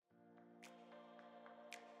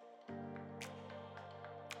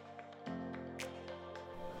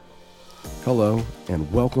Hello,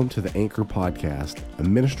 and welcome to the Anchor Podcast, a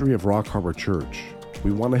ministry of Rock Harbor Church.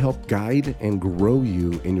 We want to help guide and grow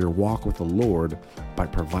you in your walk with the Lord by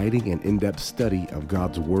providing an in-depth study of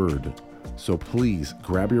God's Word. So please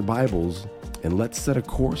grab your Bibles and let's set a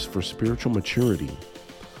course for spiritual maturity.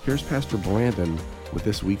 Here's Pastor Brandon with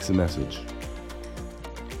this week's message.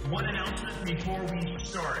 One announcement before we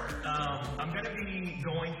start. I'm going to be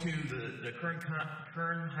going to the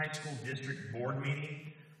Kern High School District Board meeting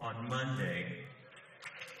on Monday.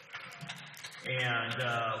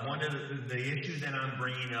 And one of the issues that I'm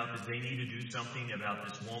bringing up is they need to do something about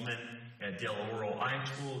this woman at Del Oro High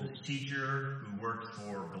School, this teacher who works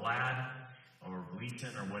for GLAD or Gleason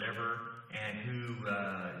or whatever, and who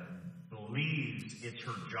believes it's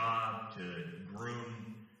her job to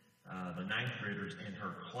groom the ninth graders in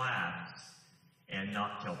her class and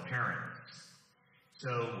not tell parents.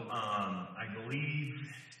 So I believe,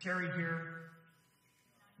 is Terry here?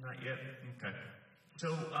 Not yet? Okay.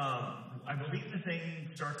 So I believe the thing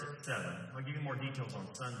starts at 7. I'll give you more details on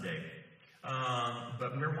Sunday.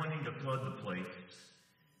 But we're wanting to flood the place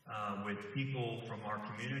with people from our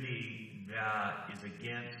community that is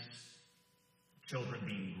against children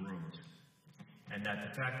being groomed. And that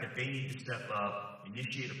the fact that they need to step up,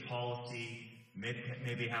 initiate a policy,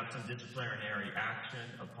 maybe have some disciplinary action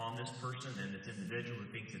upon this person and this individual who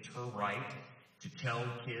thinks it's her right to tell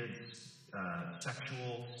kids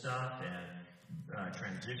sexual stuff and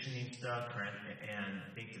transitioning stuff, and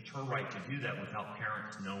thinks it's her right to do that without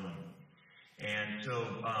parents knowing. And so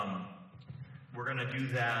we're going to do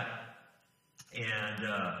that and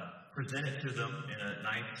present it to them in a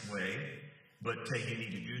nice way, but say you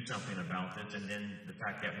need to do something about this, and then the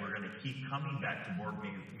fact that we're going to keep coming back to board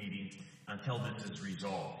meetings until this is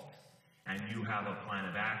resolved. And you have a plan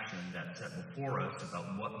of action that's set before us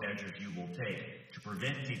about what measures you will take to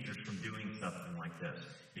prevent teachers from doing something like this.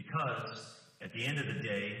 Because at the end of the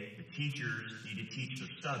day, the teachers need to teach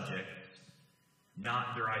their subjects,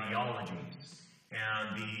 not their ideologies.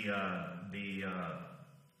 And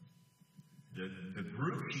the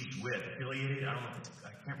group she's with, affiliated, I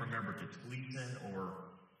can't remember if it's Gleason or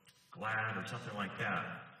GLAD or something like that,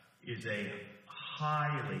 is a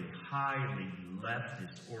highly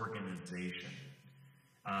leftist organization.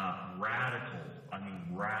 Radical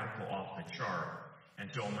off the chart. And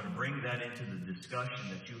so I'm going to bring that into the discussion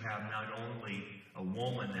that you have not only a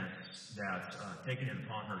woman that's taken it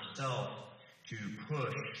upon herself to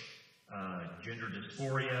push gender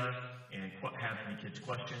dysphoria and having the kids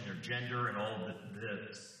question their gender and all of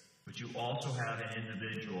this, but you also have an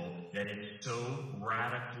individual that is so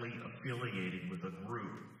radically affiliated with a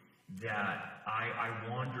group that I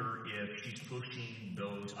wonder if she's pushing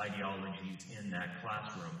those ideologies in that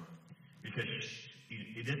classroom. Because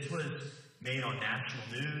this was made on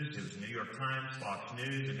national news. It was New York Times, Fox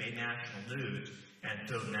News. It made national news. And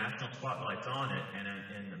so national spotlight's on it.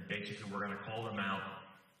 And basically we're going to call them out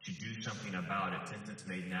to do something about it since it's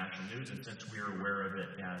made national news and since we're aware of it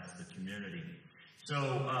as the community. So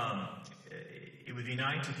it would be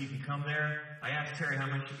nice if you could come there. I asked Terry how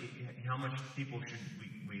much people should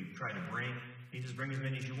we try to bring. He says bring as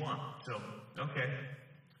many as you want. So, okay.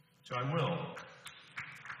 So I will.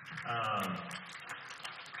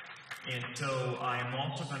 And so I am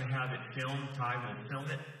also going to have it filmed. Ty will film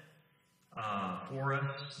it for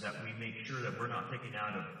us, that we make sure that we're not taken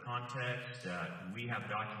out of context, that we have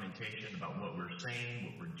documentation about what we're saying,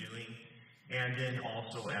 what we're doing, and then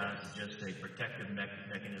also as just a protective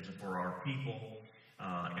mechanism for our people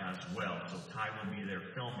as well. So Ty will be there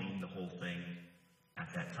filming the whole thing at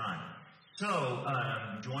that time. So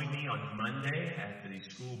join me on Monday at the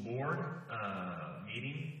school board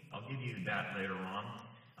meeting. I'll give you that later on.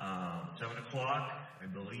 7 o'clock, I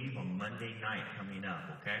believe, on Monday night coming up,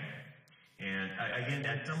 okay? And again,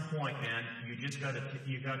 at some point, man, you got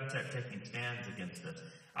to start taking stands against this.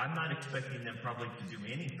 I'm not expecting them probably to do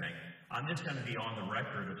anything. I'm just going to be on the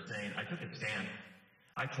record of saying, I took a stand.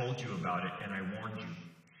 I told you about it, and I warned you.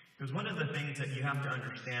 Because one of the things that you have to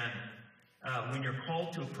understand, when you're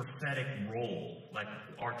called to a prophetic role, like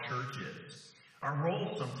our church is, our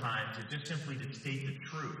role sometimes is just simply to state the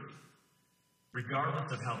truth,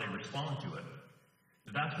 regardless of how they respond to it.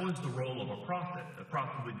 That was the role of a prophet. The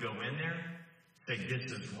prophet would go in there, say,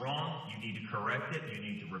 this is wrong, you need to correct it, you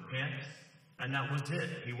need to repent, and that was it.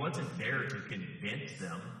 He wasn't there to convince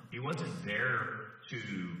them. He wasn't there to,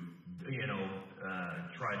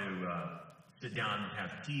 try to sit down and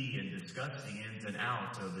have tea and discuss the ins and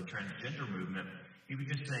outs of the transgender movement. He was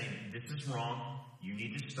just saying, this is wrong, you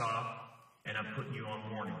need to stop, and I'm putting you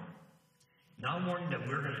on warning. Not warning that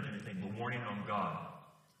we're going to do anything, but warning on God,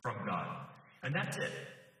 from God. And that's it.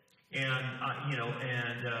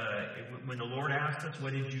 When the Lord asks us,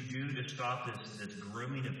 what did you do to stop this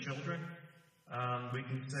grooming of children? We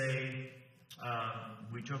can say,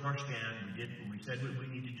 we took our stand, we said what we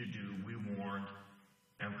needed to do, we warned,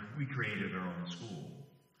 and we created our own school.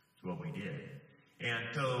 That's what we did.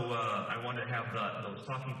 And so I wanted to have those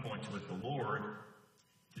talking points with the Lord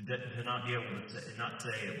to not be able to not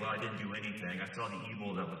say, well, I didn't do anything. I saw the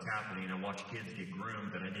evil that was happening. I watched kids get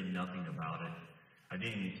groomed, and I did nothing about it. I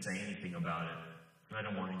didn't even say anything about it. I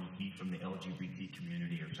don't want any heat from the LGBT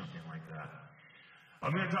community or something like that.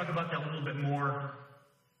 I'm going to talk about that a little bit more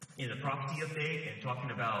in the prophecy update and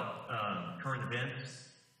talking about current events.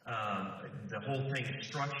 The whole thing is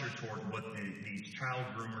structured toward what these child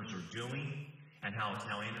groomers are doing and how it's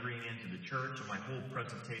now entering into the church. So my whole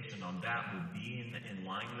presentation on that will be in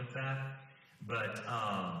line with that. But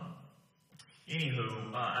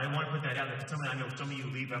anywho, I want to put that out there. I know some of you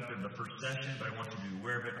leave after the first session, but I want you to be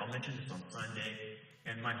aware of it. I'll mention this on Sunday,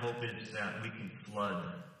 and my hope is that we can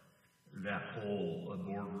flood that whole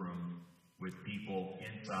boardroom with people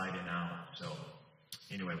inside and out. So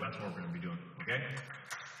anyway, that's what we're going to be doing, okay?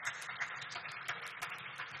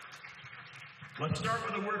 Let's start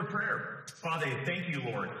with a word of prayer. Father, thank you,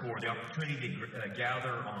 Lord, for the opportunity to gather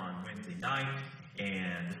on Wednesday night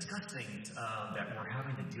and discuss things that we're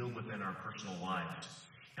having to deal with in our personal lives.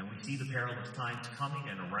 And we see the perilous times coming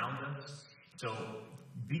and around us. So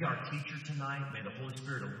be our teacher tonight. May the Holy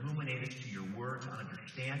Spirit illuminate us to your word to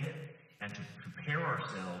understand it and to prepare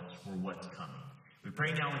ourselves for what's coming. We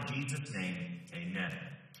pray now in Jesus' name. Amen.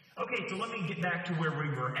 Okay, so let me get back to where we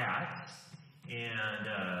were at. And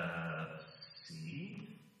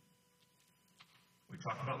we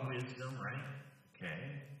talked about wisdom, right?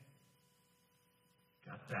 Okay.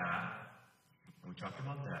 Got that. We talked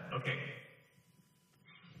about that. Okay.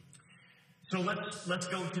 So let's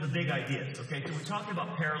go to the big ideas. Okay. So we talked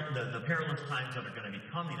about the perilous times that are going to be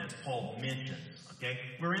coming, as Paul mentions. Okay.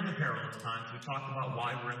 We're in the perilous times. We talked about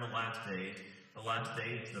why we're in the last days. The last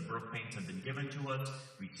days, the birth pains have been given to us.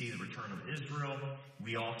 We see the return of Israel.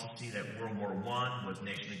 We also see that World War I was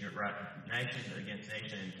nation against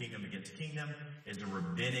nation and kingdom against kingdom, is a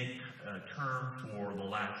rabbinic term for the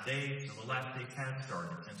last days. So the last days have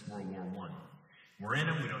started since World War I. We're in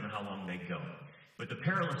them. We don't know how long they go. But the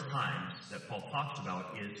perilous times that Paul talks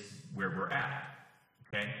about is where we're at.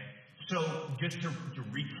 Okay? So just to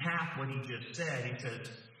recap what he just said, he says,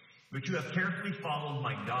 but you have carefully followed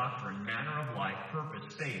my doctrine, manner of life,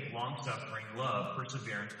 purpose, faith, long-suffering, love,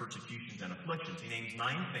 perseverance, persecutions, and afflictions. He names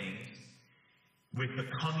 9 things with the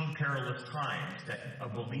coming perilous times that a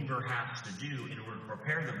believer has to do in order to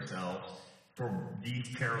prepare themselves for these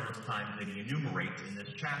perilous times that he enumerates in this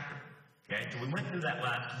chapter. Okay, so we went through that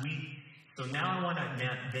last week. So now I want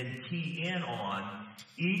to then key in on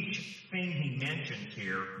each thing he mentions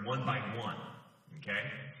here one by one. Okay?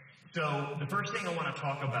 So the first thing I want to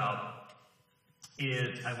talk about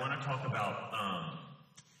is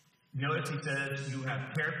notice he says, you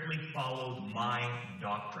have carefully followed my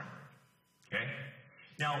doctrine. Okay?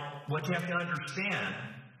 Now, what you have to understand,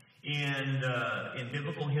 in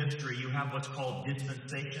biblical history, you have what's called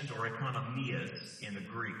dispensations or economias in the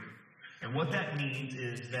Greek. And what that means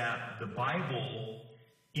is that the Bible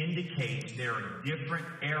indicates there are different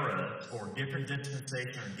eras or different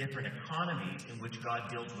dispensations or different economies in which God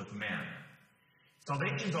deals with man.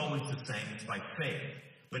 Salvation is always the same. It's by faith.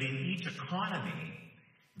 But in each economy,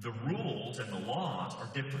 the rules and the laws are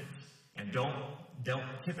different and don't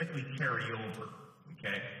typically carry over.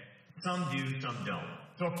 Okay? Some do, some don't.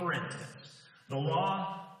 So for instance, the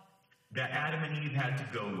law that Adam and Eve had to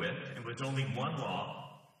go with, it was only one law,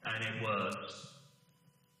 and it was,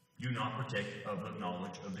 do not partake of the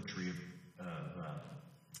knowledge of the tree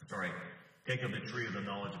take of the tree of the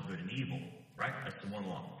knowledge of good and evil. Right? That's the one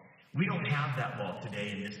law. We don't have that law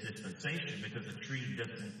today in this dispensation because the tree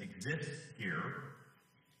doesn't exist here.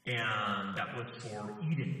 And that was for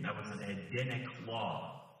Eden. That was an Edenic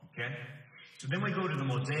law. Okay? So then we go to the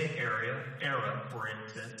Mosaic era, for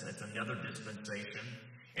instance. That's another dispensation.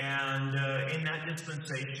 And in that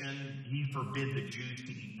dispensation, he forbid the Jews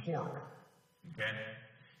to eat pork. Okay?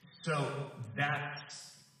 So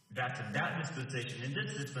that's in that dispensation. In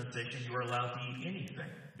this dispensation, you are allowed to eat anything,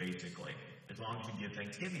 basically, as long as you give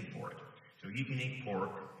thanksgiving for it. So you can eat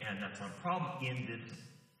pork, and that's not a problem in this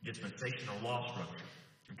dispensational law structure.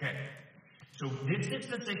 Okay? So this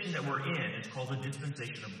dispensation that we're in is called the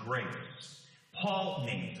dispensation of grace. Paul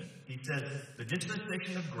names it. He says, the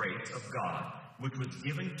dispensation of grace of God, which was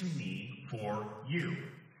given to me for you.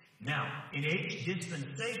 Now, in each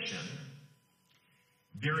dispensation,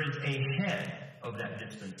 there is a head of that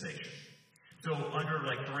dispensation. So under,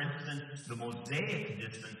 like, for instance, the Mosaic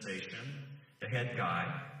dispensation, the head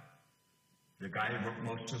guy, the guy who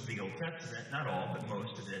wrote most of the Old Testament, not all, but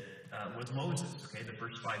most of it, was Moses, okay? The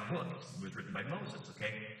first 5 books was written by Moses,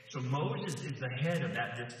 okay? So Moses is the head of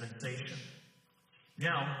that dispensation.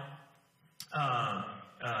 Now,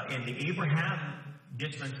 in the Abraham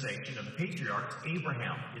dispensation of the patriarchs,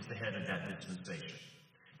 Abraham is the head of that dispensation.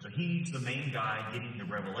 So he's the main guy getting the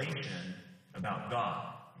revelation about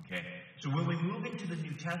God, okay? So when we move into the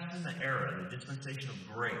New Testament era, the dispensation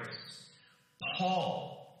of grace,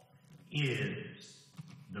 Paul is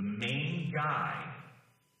the main guy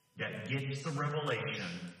that gets the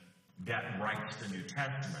revelation that writes the New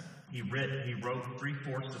Testament. He wrote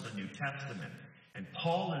 3/4 of the New Testament. And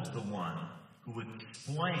Paul is the one who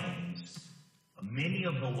explains many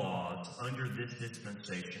of the laws under this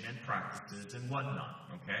dispensation and practices and whatnot,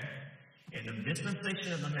 okay? In the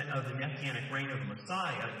dispensation of the Messianic reign of the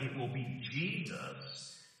Messiah, it will be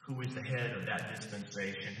Jesus who is the head of that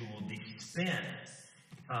dispensation, who will dispense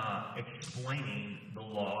explaining the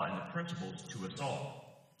law and the principles to us all.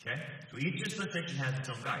 Okay? So each dispensation has its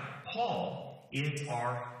own guide. Paul is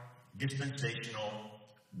our dispensational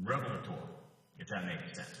revelator, if that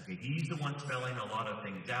makes sense. Okay? He's the one spelling a lot of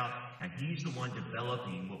things out, and he's the one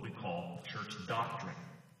developing what we call church doctrine.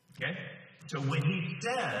 Okay? So when he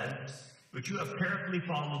says, "But you have carefully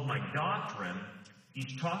followed my doctrine,"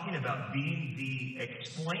 he's talking about being the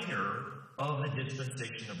explainer of the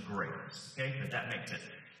dispensation of grace. Okay? If that makes sense.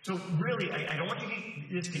 So really, I don't want you to get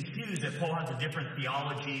this confused that Paul has a different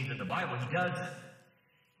theology than the Bible. He doesn't.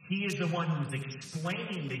 He is the one who's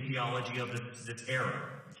explaining the theology of this era.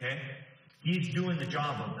 Okay? He's doing the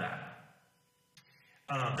job of that.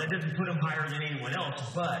 That doesn't put him higher than anyone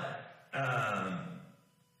else, but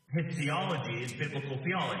his theology is biblical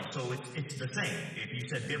theology. So it's the same. If you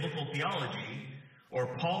said biblical theology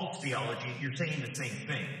or Paul's theology, you're saying the same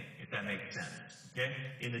thing, if that makes sense. Okay?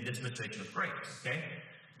 In the dispensation of grace. Okay?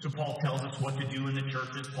 So Paul tells us what to do in the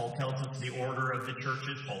churches. Paul tells us the order of the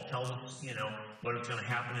churches. Paul tells us, what is going to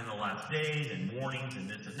happen in the last days and warnings and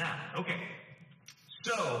this and that. Okay.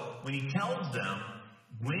 So when he tells them,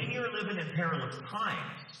 when you're living in perilous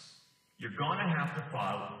times, you're going to have to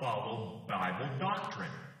follow Bible doctrine.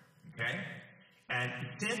 Okay? And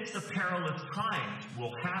since the perilous times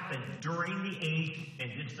will happen during the age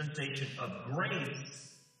and dispensation of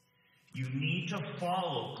grace, you need to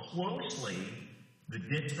follow closely the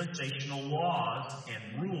dispensational laws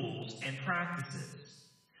and rules and practices.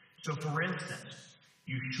 So, for instance,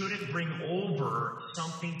 you shouldn't bring over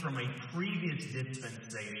something from a previous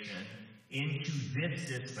dispensation into this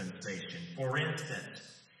dispensation. For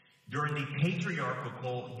instance, during the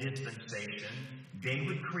patriarchal dispensation, they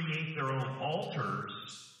would create their own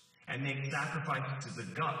altars and make sacrifices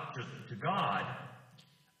to God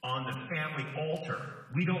on the family altar.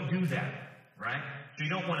 We don't do that, right? So you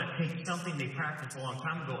don't want to take something they practiced a long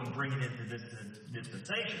time ago and bring it into this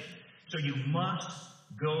dispensation. So you must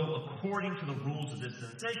go according to the rules of this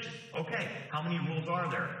dispensation. Okay, how many rules are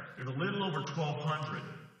there? There's a little over 1,200.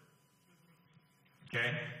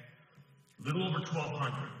 Okay? A little over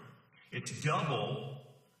 1,200. It's double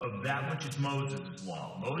of that which is Moses'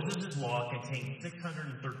 law. Moses' law contains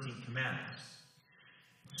 613 commandments.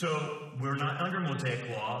 So we're not under Mosaic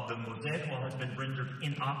law. The Mosaic law has been rendered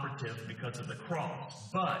inoperative because of the cross.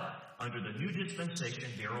 But under the new dispensation,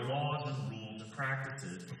 there are laws and rules and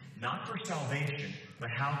practices, not for salvation, but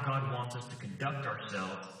how God wants us to conduct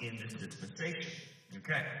ourselves in this dispensation.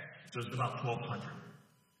 Okay? So it's about 1,200.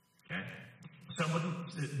 Okay? Some of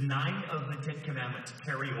them, 9 of the 10 commandments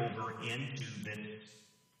carry over into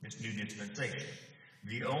this new dispensation.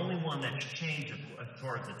 The only one that's changed as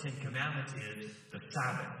far as the 10 Commandments is the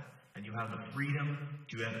Sabbath. And you have the freedom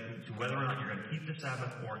to whether or not you're going to keep the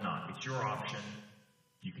Sabbath or not. It's your option.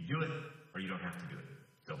 You can do it or you don't have to do it.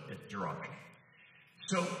 So it's your option.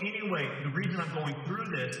 So anyway, the reason I'm going through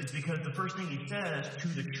this is because the first thing he says to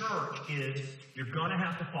the church is, you're going to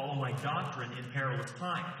have to follow my doctrine in perilous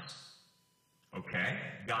times. Okay?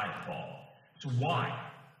 Got it, Paul. So why?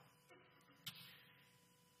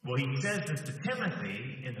 Well, he says this to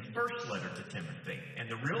Timothy in the first letter to Timothy. And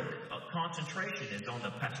the real concentration is on the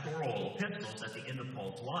pastoral epistles at the end of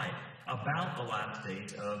Paul's life about the last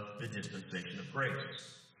days of the dispensation of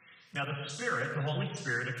grace. Now, the Holy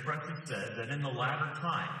Spirit expressly says that in the latter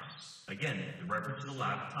times, again, the reference to the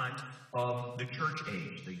latter times of the church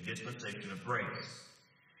age, the dispensation of grace,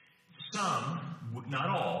 some, not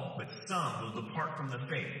all, but some will depart from the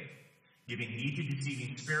faith, giving heed to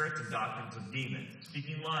deceiving spirits and doctrines of demons,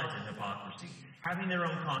 speaking lies and hypocrisy, having their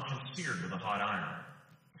own conscience seared with a hot iron,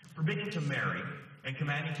 forbidding to marry, and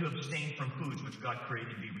commanding to abstain from foods which God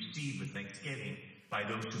created to be received with thanksgiving by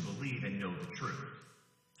those who believe and know the truth.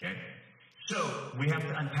 Okay? So, we have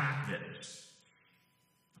to unpack this,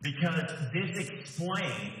 because this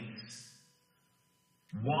explains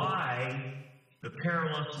why the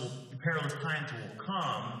perilous times will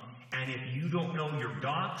come, and if you don't know your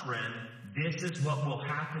doctrine, this is what will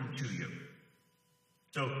happen to you.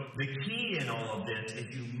 So the key in all of this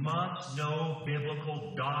is you must know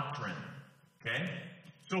biblical doctrine. Okay?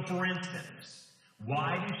 So for instance,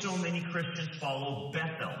 why do so many Christians follow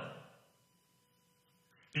Bethel?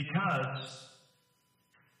 Because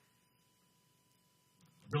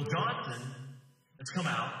Bill Johnson has come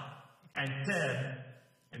out and said,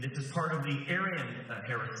 and this is part of the Arian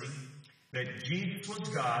heresy, that Jesus was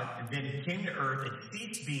God and then he came to earth and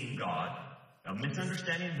ceased being God, a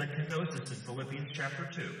misunderstanding of the kenosis in Philippians chapter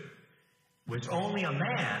 2, was only a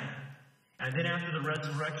man, and then after the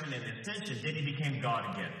resurrection and ascension, then he became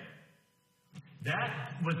God again.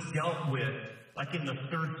 That was dealt with like in the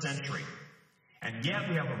 3rd century. And yet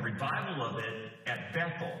we have a revival of it at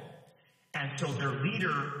Bethel. And so their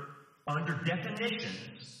leader, under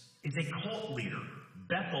definitions, is a cult leader.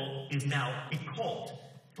 Bethel is now a cult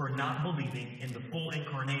for not believing in the full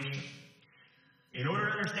incarnation. In order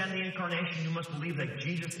to understand the incarnation, you must believe that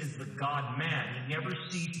Jesus is the God-man. He never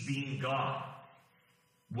ceased being God.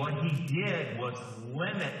 What he did was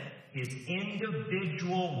limit his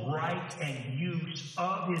individual right and use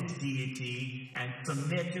of his deity and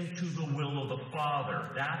submit him to the will of the Father.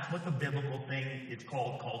 That's what the biblical thing is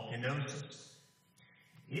called kenosis.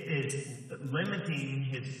 It is limiting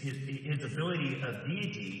his ability of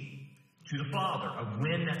deity to the Father, of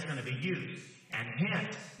when that's going to be used. And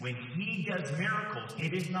hence, when he does miracles,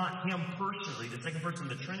 it is not him personally, the second person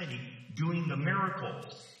of the Trinity, doing the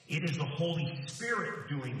miracles. It is the Holy Spirit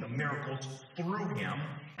doing the miracles through him.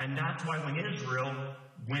 And that's why when Israel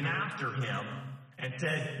went after him and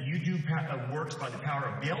said, you do works by the power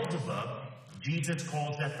of Beelzebub, Jesus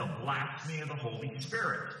calls that the blasphemy of the Holy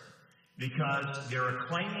Spirit. Because they're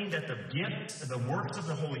claiming that the gifts, the works of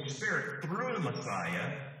the Holy Spirit through the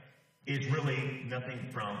Messiah is really nothing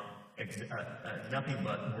but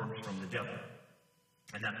works from the devil.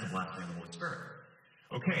 And that's the blasphemy of the Holy Spirit.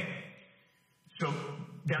 Okay, so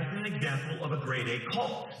that's an example of a grade A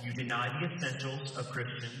cult. You deny the essentials of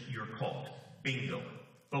Christian, you're a cult. Bingo.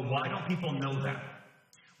 But why don't people know that?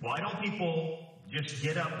 Why don't people just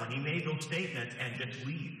get up when he made those statements and just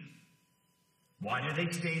leave? Why do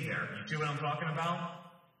they stay there? You see what I'm talking about?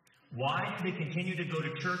 Why do they continue to go to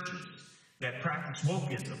churches that practice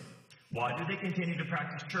wokeism? Why do they continue to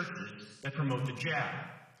practice churches that promote the jab?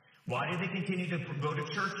 Why do they continue to go to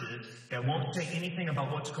churches that won't say anything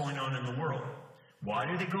about what's going on in the world? Why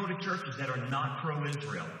do they go to churches that are not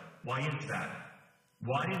pro-Israel? Why is that?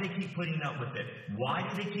 Why do they keep putting up with it? Why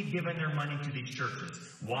do they keep giving their money to these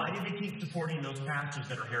churches? Why do they keep supporting those pastors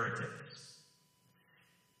that are heretics?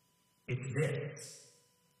 It's this.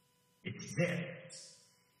 It's this.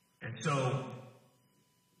 And so,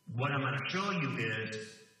 what I'm going to show you is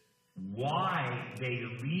why they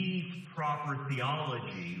leave proper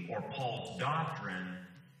theology or Paul's doctrine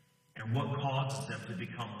and what causes them to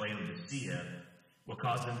become Laodicea, what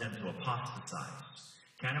causes them to apostatize.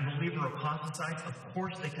 Can a believer apostatize? Of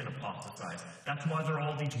course they can apostatize. That's why there are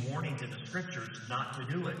all these warnings in the scriptures not to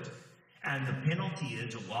do it. And the penalty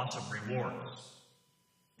is a loss of rewards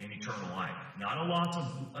in eternal life. Not a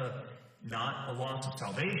loss of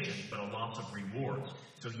salvation, but a loss of rewards.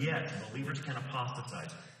 So yes, believers can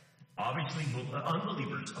apostatize. Obviously,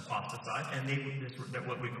 unbelievers apostatize, and they're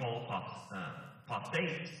what we call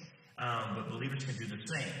apostates. But believers can do the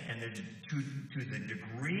same. And to the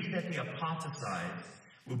degree that they apostatize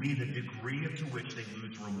will be the degree to which they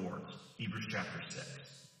lose rewards. Hebrews chapter 6.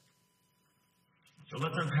 So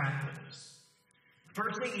let's unpack this.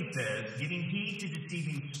 First thing he says, giving heed to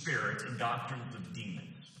deceiving spirits and doctrines of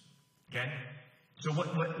demons. Okay? So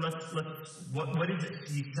what is it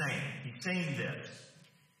he's saying? He's saying this,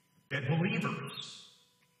 that believers,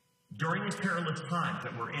 during the perilous times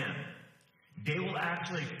that we're in, they will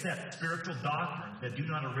actually accept spiritual doctrines that do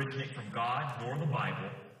not originate from God nor the Bible,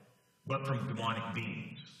 but from demonic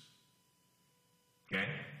beings. Okay?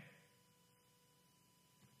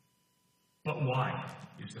 But why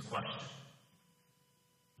is the question.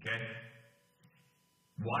 Okay?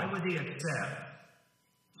 Why would they accept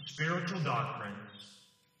spiritual doctrines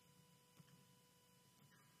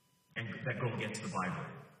and that go against the Bible?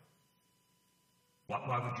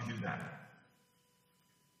 Why would you do that?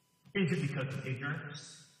 Is it because of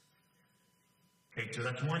ignorance? Okay, so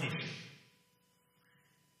that's one issue.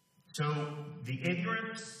 So the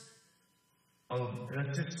ignorance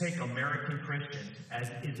let's just take American Christians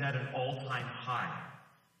is at an all-time high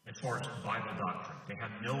as far as Bible doctrine. They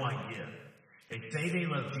have no idea. They say they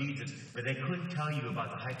love Jesus, but they couldn't tell you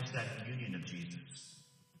about the hypostatic union of Jesus.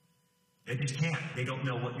 They just can't. They don't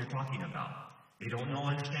know what you're talking about. They don't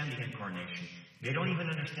understand the incarnation. They don't even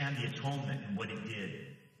understand the atonement and what it did.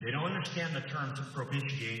 They don't understand the terms of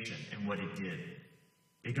propitiation and what it did.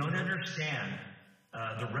 They don't understand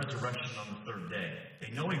the resurrection on the third day.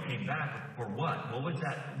 They know he came back for what? What was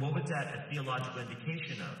that a theological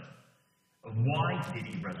indication of? Why did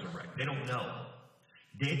he resurrect? They don't know.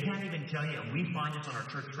 They can't even tell you, and we find this on our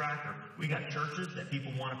church tracker. We got churches that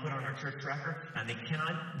people want to put on our church tracker, and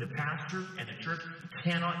the pastor and the church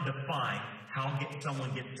cannot define how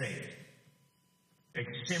someone gets saved. They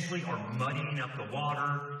simply are muddying up the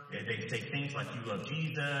water. They say things like, you love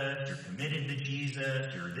Jesus, you're committed to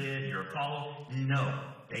Jesus, you're this, you're a follower. No,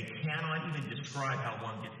 they cannot even describe how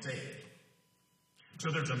one gets saved. So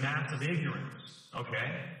there's a massive ignorance,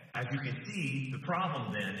 okay? As you can see, the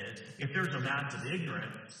problem then is, if there's a massive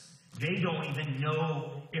ignorance, they don't even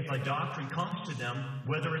know if a doctrine comes to them,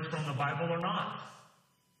 whether it's from the Bible or not.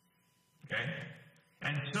 Okay?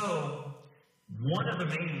 And so, one of the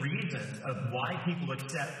main reasons of why people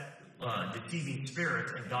accept deceiving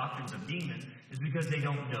spirits and doctrines of demons is because they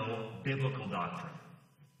don't know biblical doctrine.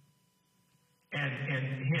 And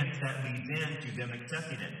hence that leads into them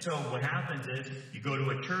accepting it. So what happens is you go to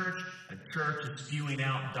a church is spewing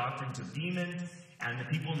out doctrines of demons, and the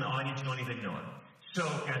people in the audience don't even know it. So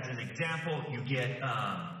as an example, you get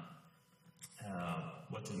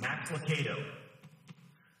Max Lucado.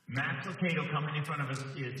 Max Lucado coming in front of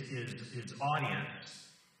his audience,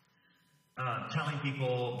 telling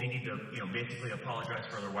people they need to, basically apologize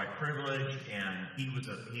for their white privilege, and he was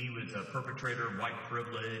a perpetrator of white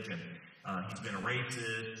privilege, and he's been a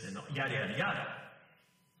racist, and yada, yada, yada.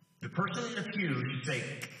 The person in the pew should say,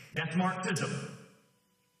 that's Marxism.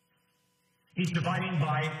 He's dividing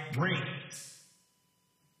by race.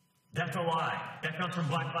 That's a lie. That comes from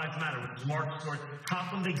Black Lives Matter, which is Marxist source. How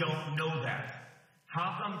come they don't know that?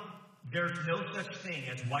 How come there's no such thing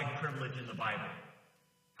as white privilege in the Bible?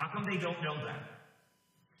 How come they don't know that?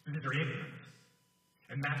 Because they're ignorant.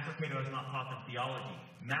 And Max Lucado has not taught them theology.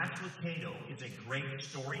 Max Lucado is a great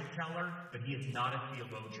storyteller, but he is not a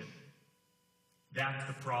theologian. That's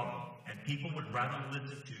the problem. And people would rather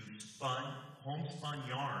listen to homespun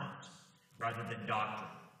yarns rather than doctrine.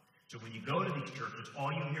 So when you go to these churches,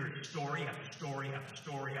 all you hear is story after story after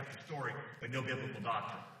story after story, but no biblical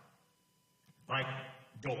doctrine. Like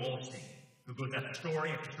Joel Osteen, who goes after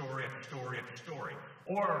story after story after story after story.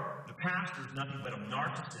 Or the pastor's nothing but a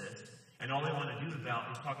narcissist, and all they want to do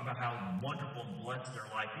is talk about how wonderful and blessed their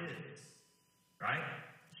life is. Right?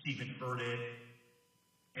 Stephen Furtick,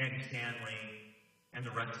 Andy Stanley, and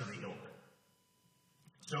the rest of the ilk.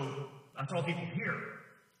 So that's all people hear.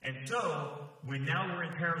 And so, when now we're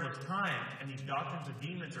in perilous times, and these doctrines of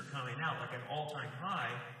demons are coming out like an all-time high,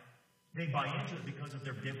 they buy into it because of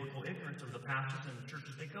their biblical ignorance of the pastors and the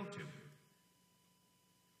churches they go to.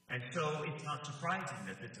 And so, it's not surprising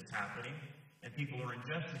that this is happening, and people are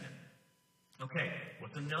ingesting it. Okay,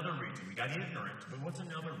 what's another reason? We got ignorance, but what's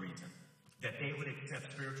another reason that they would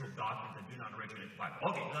accept spiritual doctrines that do not originate in the Bible?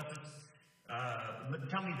 Okay,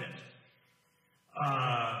 tell me this.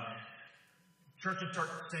 Churches start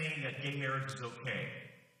saying that gay marriage is okay,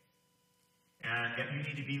 and that you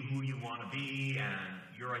need to be who you want to be, and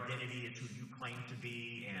your identity is who you claim to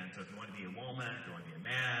be, and so if you want to be a woman, if you want to be a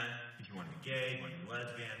man, if you want to be gay, if you want to be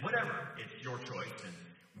lesbian, whatever, it's your choice, and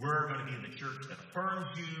we're going to be the church that affirms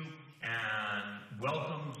you and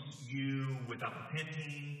welcomes you without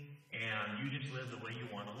repenting, and you just live the way you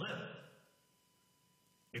want to live.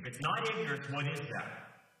 If it's not ignorance, what is that?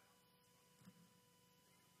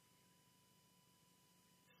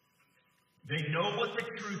 They know what the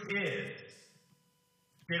truth is.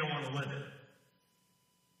 They don't want to live it.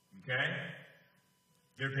 Okay?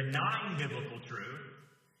 They're denying biblical truth.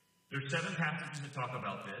 There's 7 passages that talk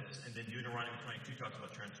about this, and then Deuteronomy 22 talks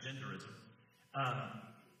about transgenderism.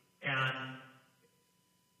 And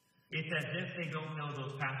it's as if they don't know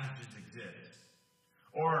those passages exist.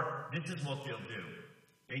 Or this is what they'll do.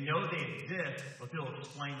 They know they exist, but they'll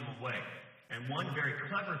explain them away. And one very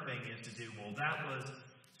clever thing is to do,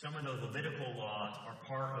 some of those Levitical laws are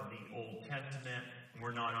part of the Old Testament, and we're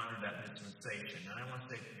not under that dispensation. And I want to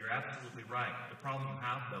say that you're absolutely right. The problem you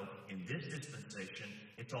have, though, in this dispensation,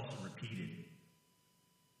 it's also repeated.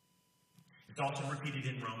 It's also repeated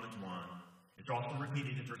in Romans 1. It's also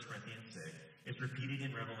repeated in 1 Corinthians 6. It's repeated in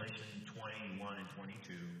Revelation 21 and 22.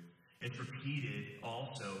 It's repeated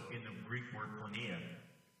also in the Greek word porneia.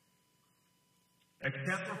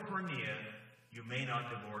 Except for porneia, you may not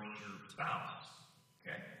divorce your spouse.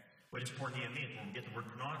 Okay? What does porneia mean? Well, we get the word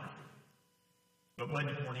pornography. But what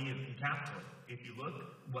did porneia encapsulate? If you look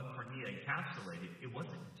what porneia encapsulated, it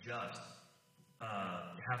wasn't just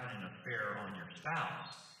having an affair on your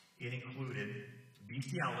spouse. It included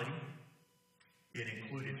bestiality. It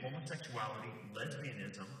included homosexuality,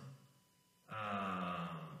 lesbianism,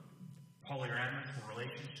 polyamorous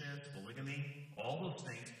relationships, polygamy. All those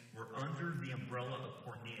things were under the umbrella of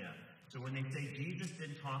porneia. So when they say Jesus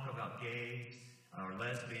didn't talk about gays or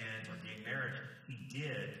lesbians or gay marriage, he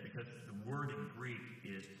did, because the word in Greek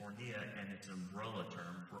is porneia, and it's an umbrella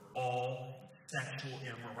term for all sexual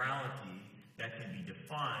immorality that can be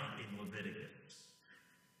defined in Leviticus.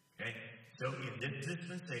 Okay? So in this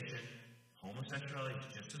dispensation, homosexuality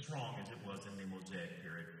is just as wrong as it was in the Mosaic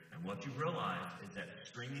period. And what you realize is that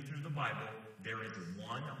streaming through the Bible, there is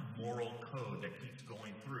one moral code that keeps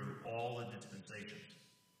going through all the dispensations.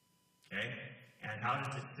 Okay? And how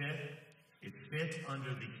does it fit? It fits under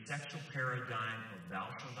the sexual paradigm of thou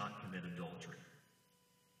shalt not commit adultery.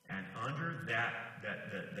 And under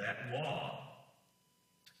that law,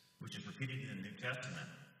 which is repeated in the New Testament,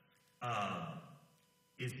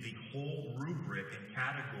 is the whole rubric and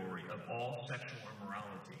category of all sexual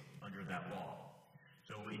immorality under that law.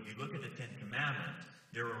 So if you look at the Ten Commandments,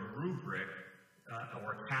 they're a rubric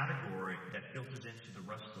or a category that filters into the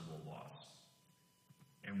rest of the laws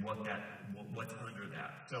and what's under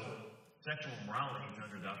that. So sexual immorality is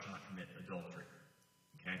under thou shalt not commit adultery.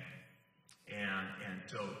 Okay? And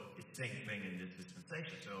so it's the same thing in this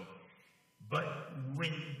dispensation. So, but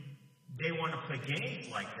when they want to play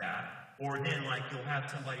games like that, or then, like, you'll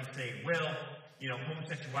have somebody say, well,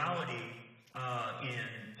 homosexuality in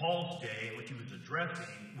Paul's day, which he was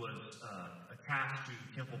addressing, was attached to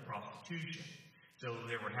temple prostitution. So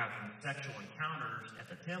they were having sexual encounters at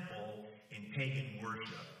the temple in pagan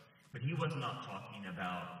worship. But he was not talking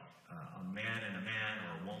about a man and a man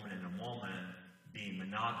or a woman and a woman being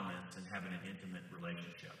monogamous and having an intimate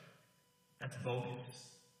relationship. That's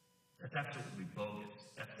bogus. That's absolutely bogus.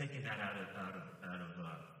 That's taking that out of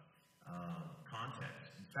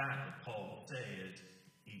context. In fact, what Paul will say is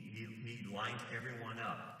he lines everyone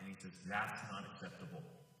up and he says that's not acceptable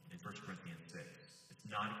in 1 Corinthians 6. It's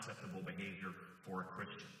not acceptable behavior for a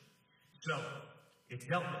Christian. So it's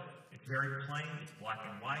dealt with. It's very plain. It's black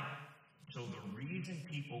and white. So the reason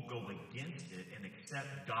people go against it and accept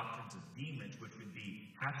doctrines of demons, which would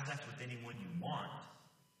be have sex with anyone you want,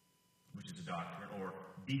 which is a doctrine, or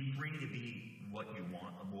be free to be what you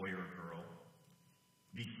want, a boy or a girl.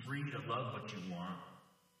 Be free to love what you want.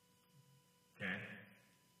 Okay?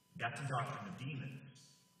 That's a doctrine of demons.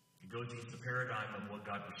 It goes against the paradigm of what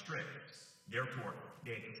God restricts. Therefore,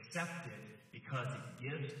 they accept it because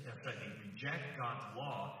they reject God's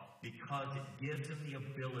law because it gives them the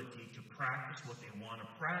ability to practice what they want to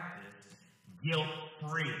practice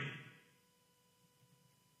guilt-free.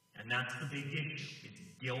 And that's the big issue. It's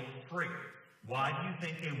guilt-free. Why do you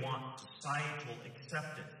think they want societal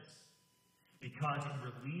acceptance? Because it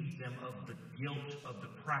relieves them of the guilt of the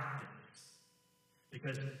practice.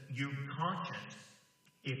 Because your conscience,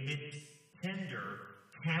 if it's tender,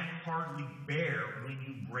 can't hardly bear when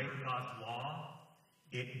you break God's law.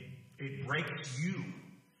 It breaks you.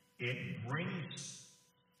 It brings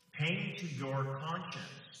pain to your conscience.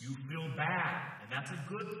 You feel bad, and that's a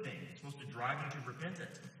good thing. It's supposed to drive you to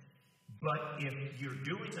repentance. But if you're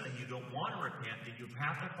doing something you don't want to repent, then you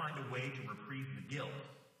have to find a way to reprieve the guilt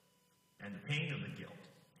and the pain of the guilt.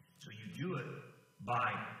 So you do it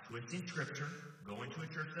by twisting Scripture, going to a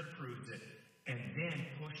church that approves it, and then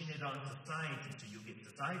pushing it on society so you get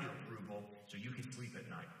societal approval so you can sleep at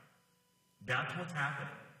night. That's what's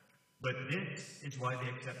happening. But this is why they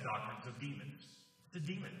accept doctrines of demons. It's a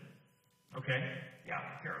demon. Okay? Yeah,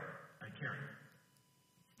 Karen.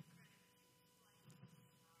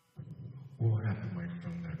 We'll have the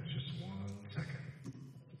microphone there. Just 1 second.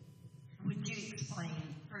 Would you explain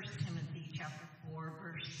 1 Timothy chapter 4,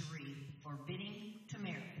 verse 3, forbidding to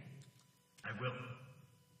marry? I will.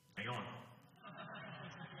 Hang on.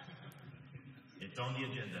 It's on the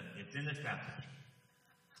agenda. It's in this passage.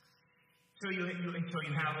 So you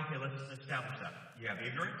have, okay, let's establish that. You have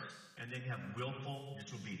ignorance, and then you have willful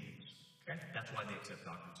disobedience. Okay? That's why they accept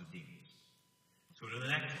doctrines of demons. Let's go to the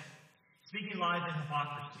next one. Speaking lies and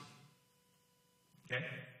hypocrisy. Okay?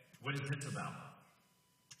 What is this about?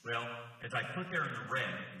 Well, as I put there in the red,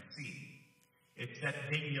 you can see, it's that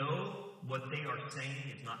they know what they are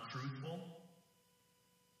saying is not truthful.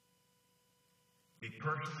 They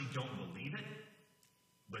personally don't believe it,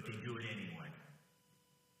 but they do it anyway.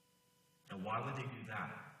 And why would they do that?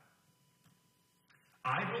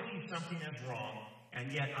 I believe something is wrong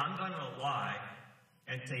and yet I'm going to lie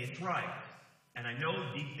and say it's right. And I know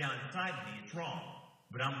deep down inside of me it's wrong,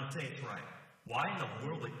 but I'm going to say it's right. Why in the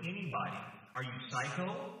world would anybody, are you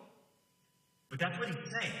psycho? But that's what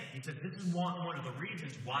he's saying. He says this is one of the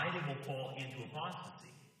reasons why they will fall into apostasy.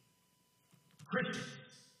 Christians.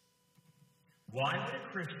 Why would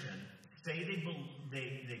a Christian say they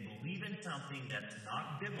believe in something that's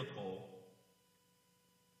not biblical,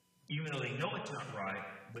 even though they know it's not right,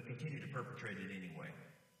 but continue to perpetrate it anyway?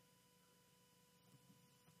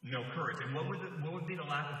 No courage. And what would be the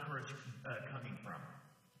lack of courage coming from?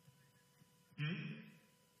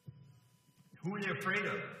 Who are they afraid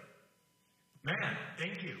of? Man,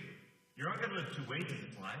 thank you. You're not going to live two ways in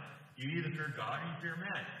this life. You either fear God or you fear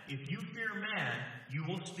man. If you fear man, you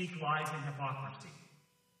will speak lies and hypocrisy.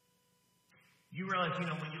 You realize,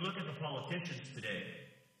 when you look at the politicians today,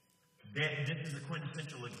 this is a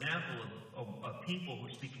quintessential example of people who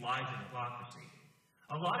speak lies and hypocrisy.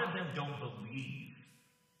 A lot of them don't believe,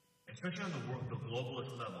 especially on the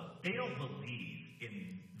globalist level, they don't believe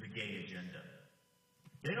in the gay agenda.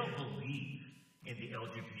 They don't believe in the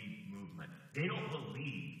LGBT movement. They don't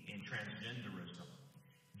believe in transgenderism.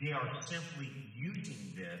 They are simply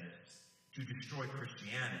using this to destroy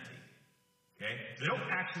Christianity. Okay? They don't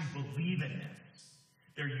actually believe in this.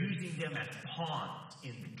 They're using them as pawns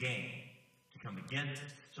in the game to come against it.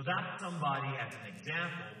 So that's somebody, as an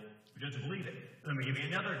example, who doesn't believe it. Let me give you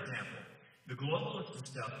another example. The globalists and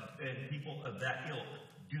stuff, and people of that ilk,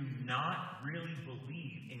 do not really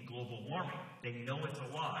believe in global warming. They know it's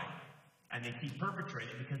a lie, and they keep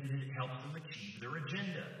perpetrating it because it helps them achieve their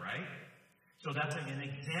agenda, right? So that's an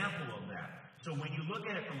example of that. So when you look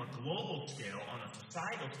at it from a global scale, on a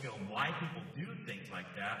societal scale, why people do things like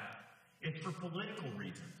that, it's for political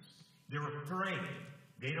reasons. They're afraid.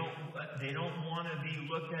 They don't want to be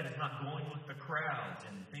looked at as not going with the crowds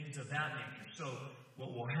and things of that nature. So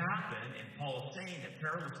what will happen, and Paul is saying at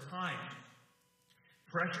perilous times,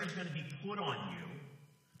 pressure is going to be put on you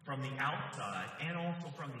from the outside and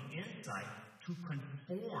also from the inside to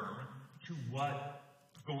conform to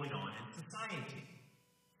what's going on in society.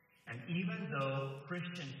 And even though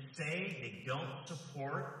Christians say they don't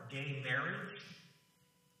support gay marriage,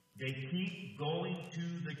 they keep going to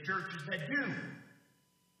the churches that do.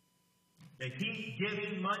 They keep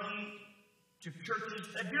giving money to churches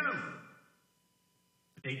that do.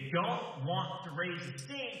 But they don't want to raise a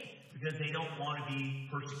stink because they don't want to be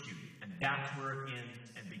persecuted. And that's where it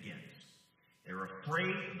ends and begins. They're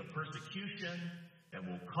afraid of the persecution that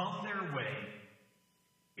will come their way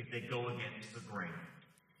if they go against the grain.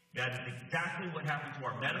 That is exactly what happened to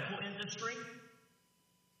our medical industry.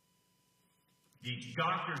 These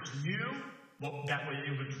doctors knew that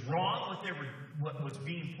it was wrong what was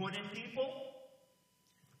being put in people,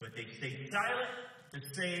 but they stayed silent to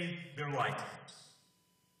save their license.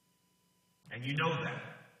 And you know that.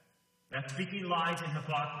 That's speaking lies and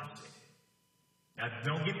hypocrisy. Now,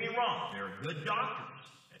 don't get me wrong. There are good doctors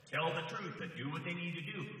that tell the truth, that do what they need to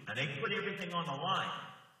do, and they put everything on the line.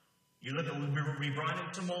 You look at, we brought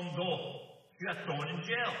in Simone Gold. She got thrown in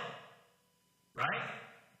jail. Right?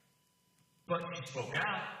 But she spoke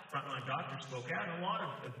out. Frontline doctors spoke out. And a lot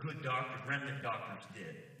of good doctors, remnant doctors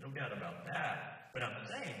did. No doubt about that. But I'm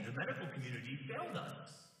saying the medical community failed us.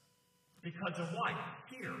 Because of what?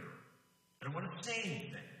 Fear. I don't want to say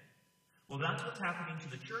anything. Well, that's what's happening to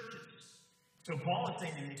the churches. So Paul is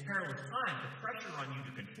saying in these perilous times, the pressure on you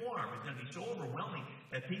to conform is going to be so overwhelming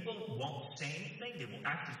that people won't say anything. They will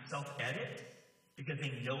actually self-edit because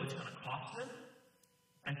they know it's going to cost them.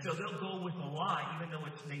 And so they'll go with a lie even though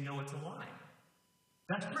they know it's a lie.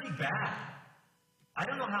 That's pretty bad. I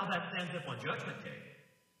don't know how that stands up on Judgment Day.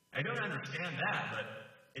 I don't understand that, but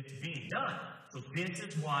it's being done. So this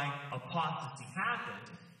is why apostasy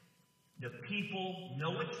happens. The people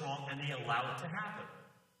know it's wrong and they allow it to happen.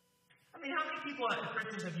 I mean, how many people,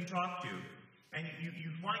 Christians, have you talked to? And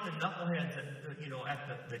you find the knuckleheads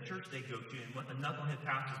at the church they go to and what the knucklehead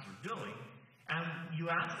pastors are doing, and you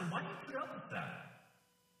ask them, why do you put up with that?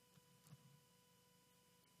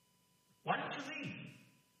 Why don't you leave?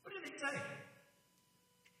 What do they say?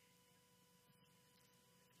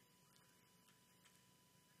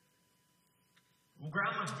 Well,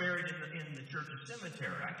 Grandma's buried in the church's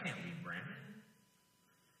cemetery. I can't leave Brandon.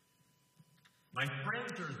 My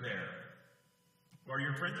friends are there. Are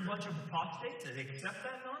your friends a bunch of apostates? Do they accept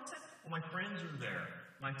that nonsense? Well, my friends are there.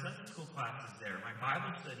 My Sunday school class is there. My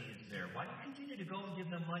Bible study is there. Why do you continue to go and give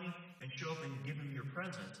them money and show up and give them your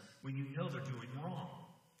presents when you know they're doing wrong?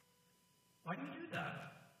 Why do you do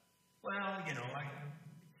that? Well,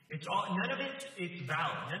 it's all, none of it's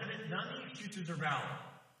valid. None of the excuses are valid.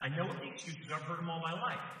 I know what the excuses are. I've heard them all my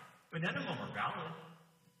life. But none of them are valid.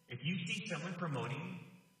 If you see someone promoting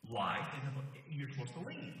lies, you're supposed to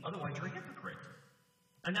leave. Otherwise, you're a hypocrite.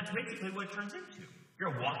 And that's basically what it turns into.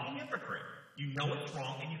 You're a walking hypocrite. You know it's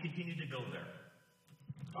wrong, and you continue to go there.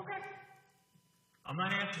 Okay. I'm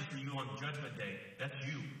not answering for you on Judgment Day. That's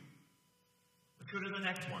you. Let's go to the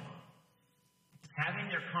next one. Having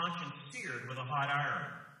their conscience seared with a hot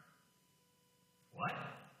iron. What?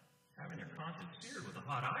 Having their conscience seared with a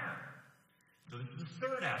hot iron. So this is the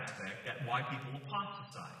third aspect that why people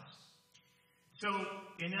apostatize. So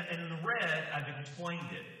in the red, I've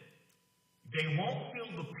explained it. They won't feel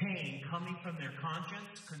the pain coming from their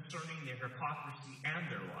conscience concerning their hypocrisy and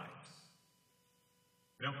their lives.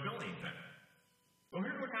 They don't feel anything. Well,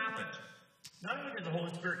 here's what happens. Not only does the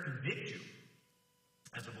Holy Spirit convict you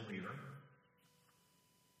as a believer,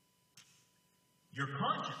 your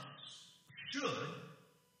conscience should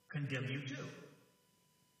condemn you too.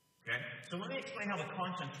 Okay? So let me explain how the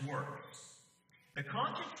conscience works. The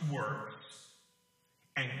conscience works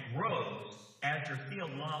and grows as your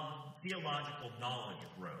theological knowledge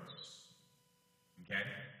grows. Okay?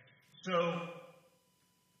 So,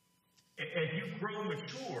 as you grow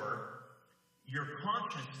mature, your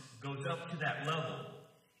conscience goes up to that level.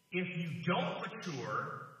 If you don't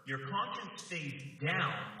mature, your conscience stays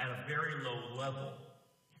down at a very low level,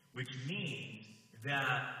 which means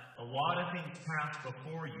that a lot of things pass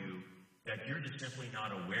before you that you're just simply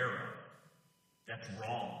not aware of. That's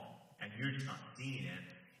wrong, and you're just not seeing it,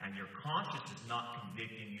 and your conscience is not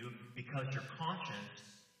convicting you because your conscience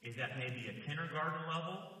is at maybe a kindergarten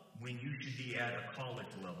level when you should be at a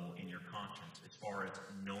college level in your conscience as far as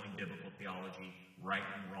knowing biblical theology, right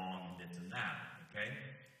and wrong, and this and that. Okay?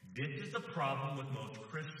 This is the problem with most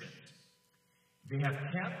Christians. They have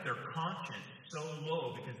kept their conscience so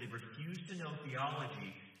low because they refuse to know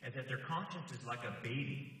theology, and that their conscience is like a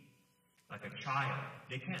baby, like a child.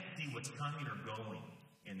 They can't see what's coming or going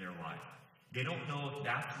in their life. They don't know if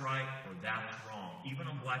that's right or that's wrong, even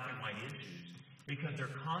on black and white issues, because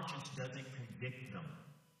their conscience doesn't convict them.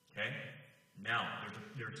 Okay? Now,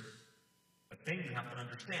 there's a thing you have to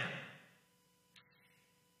understand.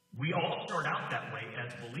 We all start out that way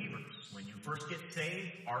as believers. When you first get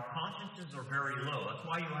saved, our consciences are very low. That's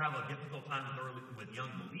why you have a difficult time with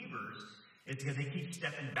young believers, is because they keep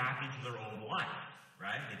stepping back into their old life,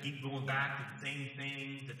 right? They keep going back to the same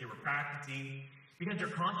things that they were practicing because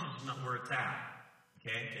their conscience is not where it's at,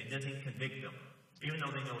 okay? It doesn't convict them, even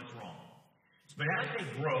though they know it's wrong. But as they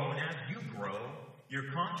grow, and as you grow, your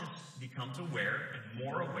conscience becomes aware and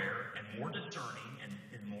more discerning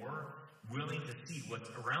and more willing to see what's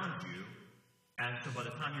around you. And so by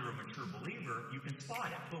the time you're a mature believer, you can spot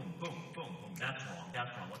it. Boom, boom, boom, boom. That's wrong. That's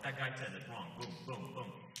wrong. What that guy said is wrong. Boom, boom, boom.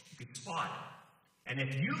 You can spot it. And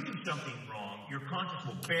if you do something wrong, your conscience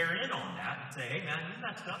will bear in on that and say, hey, man, you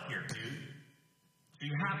messed up here, dude. So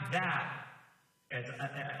you have that as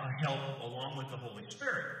a help along with the Holy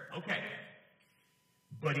Spirit. Okay.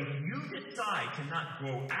 But if you decide to not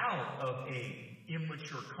grow out of a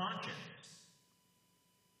immature conscience,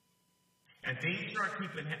 and things start keep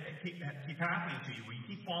happening to you, where you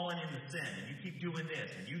keep falling into sin, and you keep doing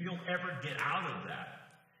this, and you don't ever get out of that,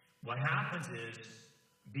 what happens is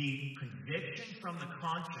the conviction from the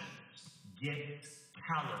conscience gets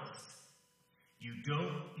calloused. You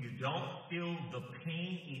don't feel the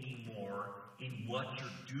pain anymore in what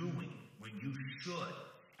you're doing when you should.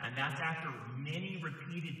 And that's after many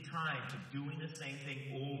repeated times of doing the same thing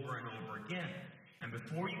over and over again. And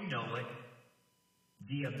before you know it,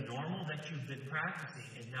 the abnormal that you've been practicing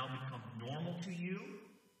has now become normal to you,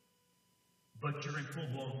 but you're in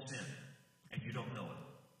full-blown sin, and you don't know it.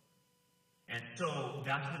 And so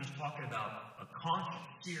that's what he's talking about, a conscience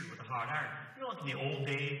seared with a hot iron. You know, like in the old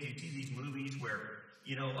days, you see these movies where,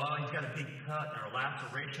 he's got a big cut or a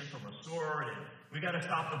laceration from a sword, and we got to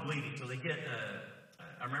stop the bleeding. So they get,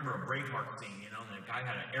 I remember a Braveheart scene, and the guy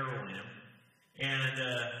had an arrow in him. And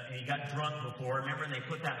he got drunk before. Remember, and they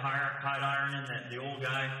put that hot iron in the old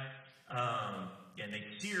guy, and they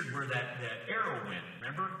seared where that arrow went.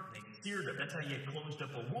 Remember? They seared it. That's how you closed up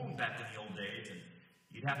a wound back in the old days. And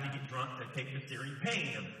you'd have to get drunk to take the searing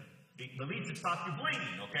pain of the least to stop your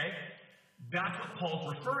bleeding. Okay, that's what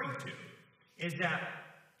Paul's referring to. Is that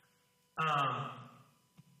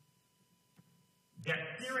that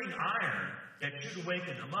searing iron that should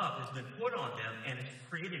awaken them up has been put on them, and it's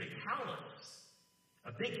created a callus.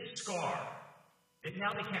 A big scar that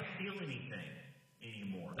now they can't feel anything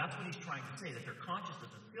anymore. That's what he's trying to say, that their conscience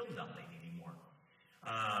doesn't feel nothing anymore.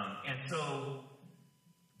 And so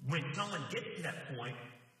when someone gets to that point,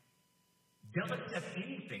 they'll accept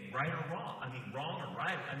anything right or wrong. I mean, wrong or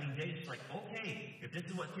right. I mean, they just like, okay, if this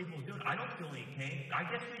is what people are doing, I don't feel any pain. I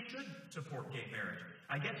guess we should support gay marriage.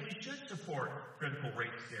 I guess we should support critical race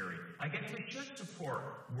theory. I guess we should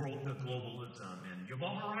support globalism. And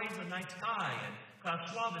Yuval Harari's a nice guy. And Klaus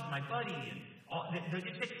Schwab is my buddy. And they'll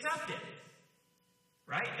just accept it.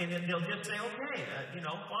 Right? And then they'll just say, okay,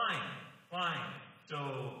 fine.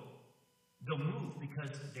 So they'll move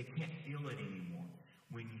because they can't feel it anymore.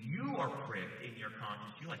 When you are pricked in your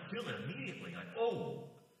conscience, you feel it immediately. Like, oh,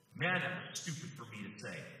 man, that was stupid for me to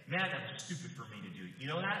say. Man, that was stupid for me to do. You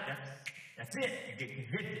know that? That's it. You get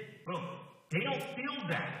convicted. Boom. They don't feel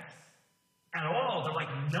that at all. They're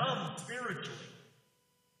like numb spiritually.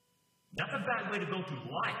 That's a bad way to go through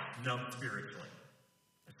life, numb spiritually.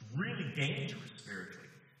 It's really dangerous spiritually.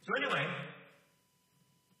 So anyway,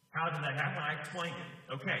 how did that happen? I explained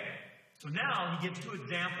it. Okay. So now he gives 2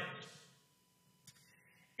 examples.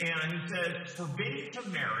 And he says, forbidding to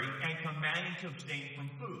marry and commanding to abstain from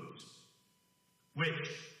foods. Which,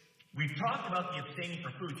 we've talked about the abstaining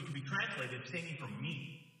from foods. It can be translated abstaining from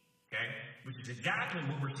meat. Okay? Which is exactly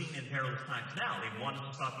what we're seeing in perilous times now. They want us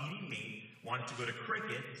to stop eating meat, want us to go to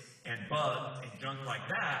crickets and bugs and junk like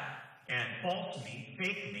that, and false meat,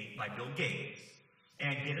 fake meat by Bill Gates,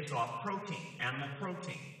 and get us off protein, animal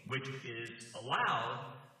protein, which is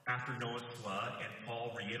allowed after Noah's flood, and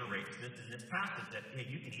Paul reiterates this in this passage that, hey,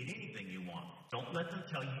 you can eat anything you want. Don't let them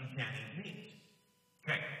tell you you can't eat meat.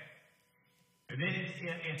 Okay.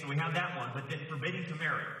 And so we have that one, but then forbidding to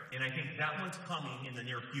marry. And I think that one's coming in the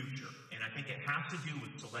near future. And I think it has to do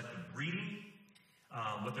with selective breeding,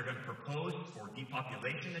 what they're going to propose for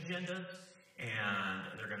depopulation agendas,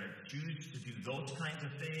 and they're going to choose to do those kinds of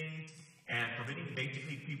things. And forbidding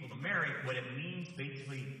basically people to marry, what it means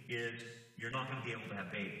basically is you're not going to be able to have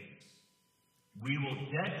babies. We will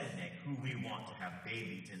designate who we want to have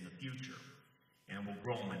babies in the future. And we'll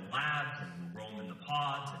grow them in labs, and we'll grow them in the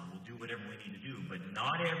pods, and we'll do whatever we need to do. But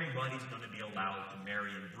not everybody's going to be allowed to marry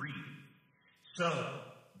and breed. So,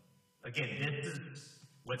 again, this is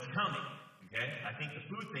what's coming. Okay? I think the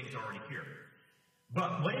food thing's already here.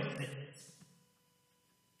 But what is this?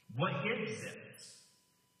 What is this?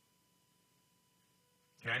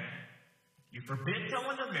 Okay? You forbid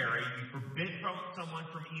someone to marry, you forbid someone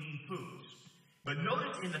from eating foods. But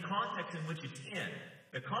notice in the context in which it's in,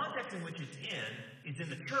 the context in which it's in is in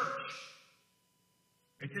the church.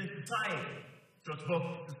 It's in society. So it's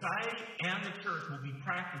both society and the church will be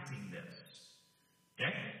practicing this.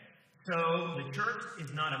 Okay? So the church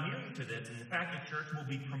is not immune to this, and in fact the church will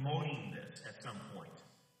be promoting this at some point.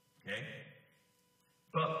 Okay?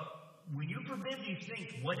 But when you forbid these things,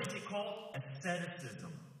 what is it called?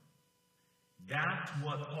 Asceticism. That's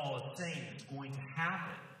what Paul is saying is going to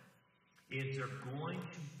happen, is they're going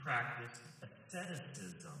to practice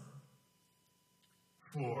asceticism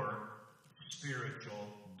for spiritual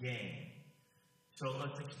gain. So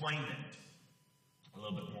let's explain it a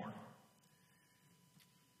little bit more.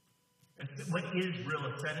 What is real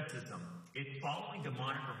asceticism? It's following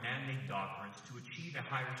demonic or man-made doctrines to achieve a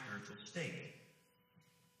higher spiritual state,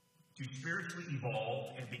 to spiritually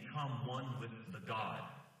evolve and become one with the God.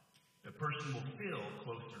 The person will feel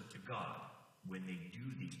closer to God when they do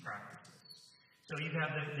these practices. So you have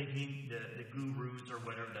the gurus or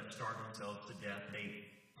whatever that starve themselves to death.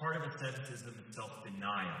 Part of asceticism is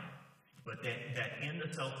self-denial. But that in the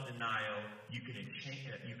self-denial, you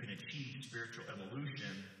can achieve spiritual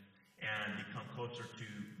evolution and become closer to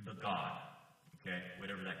the God. Okay?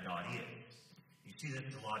 Whatever that God is. You see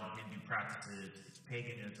this a lot in Hindu practices. It's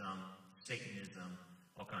paganism, Satanism,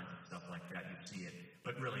 all kinds of stuff like that. You see it.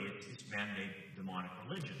 But really, it's man-made demonic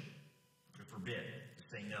religion to forbid, to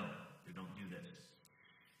say no, you don't do this.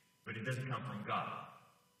 But it doesn't come from God.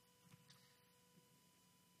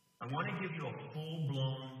 I want to give you a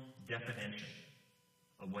full-blown definition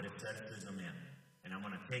of what asceticism is. And I'm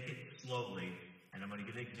going to take it slowly, and I'm going to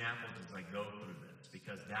give examples as I go through this,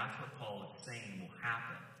 because that's what Paul is saying will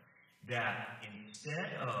happen. That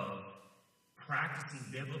instead of practicing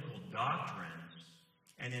biblical doctrines,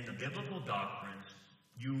 and in the biblical doctrines,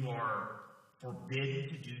 you are forbidden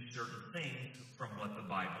to do certain things from what the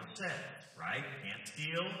Bible says, right? Can't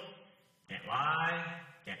steal, can't lie,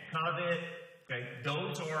 can't covet. Okay,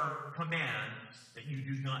 those are commands that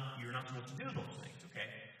you're not supposed to do those things. Okay,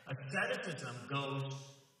 asceticism goes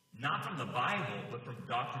not from the Bible, but from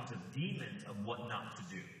doctrines of demons of what not to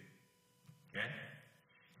do. Okay,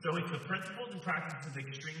 so it's the principles and practices of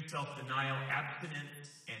extreme self-denial,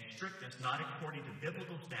 abstinence, and strictness, not according to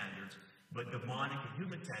biblical standards, but demonic and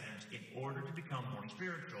human standards, in order to become more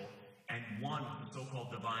spiritual and one with the so-called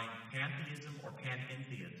divine pantheism or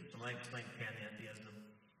panentheism. Somebody explain panentheism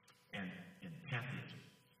and pantheism.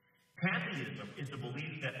 Pantheism is the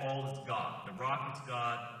belief that all is God. The rock is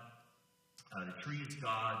God, the tree is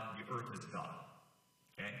God, the earth is God.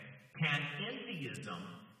 Okay? Panentheism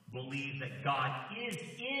believes that God is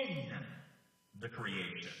in the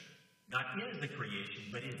creation. Not is the creation,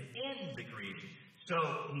 but is in the creation.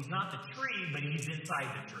 So he's not the tree, but he's inside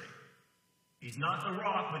the tree. He's not the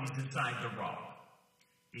rock, but he's inside the rock.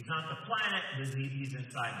 He's not the planet, but he's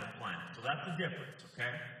inside the planet. So that's the difference,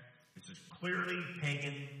 okay? This is clearly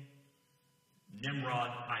pagan, Nimrod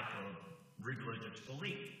type of religious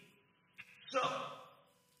belief. So,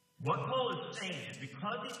 what Paul is saying is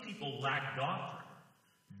because these people lack doctrine,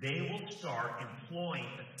 they will start employing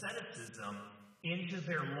asceticism into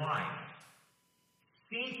their life,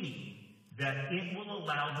 thinking that it will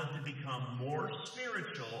allow them to become more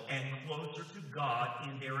spiritual and closer to God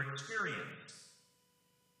in their experience.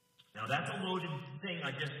 Now, that's a loaded thing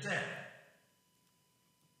I just said.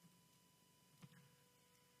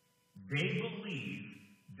 They believe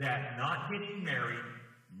that not getting married,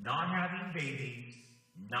 not having babies,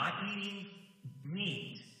 not eating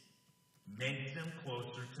meat makes them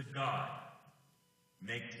closer to God,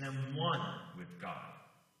 makes them one with God.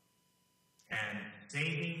 And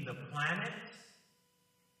saving the planet,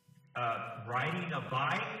 riding a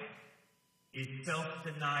bike, is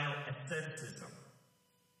self-denial asceticism.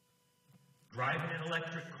 Driving an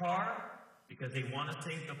electric car because they want to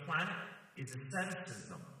save the planet is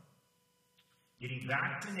asceticism. Getting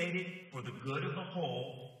vaccinated for the good of the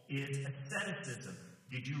whole is asceticism.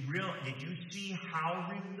 Did you see how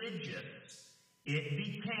religious it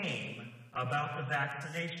became about the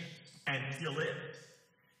vaccinations? And still is.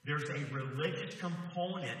 There's a religious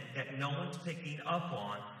component that no one's picking up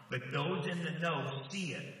on, but those in the know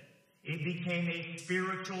see it. It became a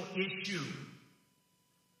spiritual issue.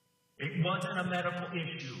 It wasn't a medical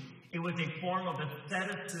issue. It was a form of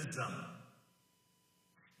asceticism.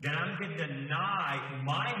 That I'm going to deny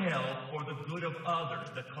my health for the good of others,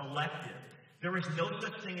 the collective. There is no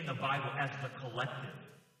such thing in the Bible as the collective.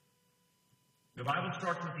 The Bible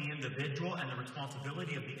starts with the individual and the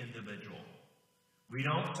responsibility of the individual. We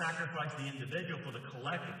don't sacrifice the individual for the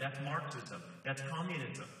collective. That's Marxism. That's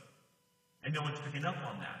communism. And no one's picking up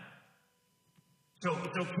on that. So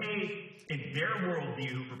it's okay in their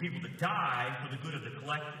worldview for people to die for the good of the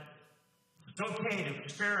collective. It's okay to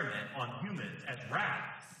experiment on humans as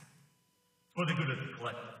rats for the good of the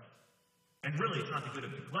collective. And really, it's not the good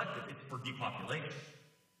of the collective, it's for depopulation.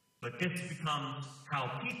 But this becomes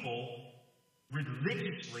how people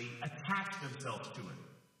religiously attach themselves to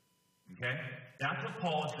it. Okay? That's what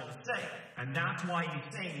Paul is going to say. And that's why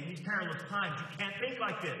he's saying in these perilous times, you can't think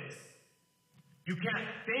like this. You can't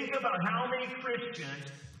think about how many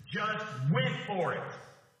Christians just went for it.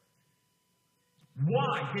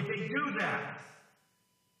 Why did they do that?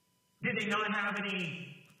 Did they not have any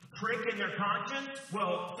prick in their conscience?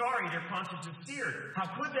 Well, sorry, their conscience is seared. How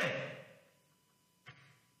could they?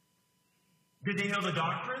 Did they know the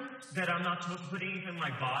doctrines that I'm not supposed to put anything in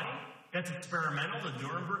my body? That's experimental, the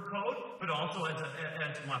Nuremberg Code, but also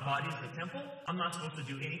as my body is a temple. I'm not supposed to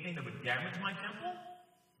do anything that would damage my temple.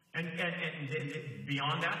 And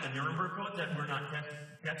beyond that, the Nuremberg Code that we're not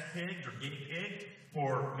test pigs or guinea pigs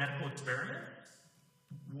for medical experiments.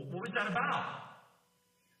 What was that about?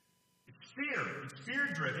 It's fear. It's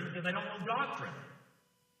fear-driven because I don't know doctrine.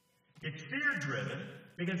 It's fear-driven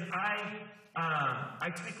because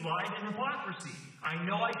I speak lies and hypocrisy. I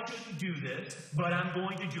know I shouldn't do this, but I'm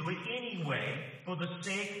going to do it anyway for the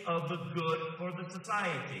sake of the good for the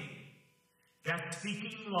society. That's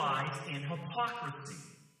speaking lies and hypocrisy.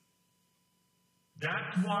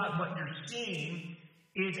 That's what you're seeing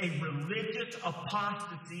is a religious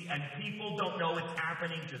apostasy, and people don't know it's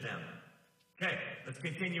happening to them. Okay, let's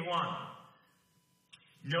continue on.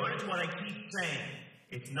 Notice what I keep saying.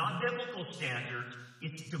 It's not biblical standards,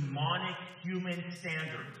 it's demonic human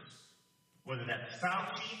standards. Whether that's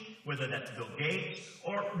Fauci, whether that's Bill Gates,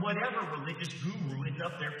 or whatever religious guru is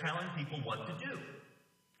up there telling people what to do.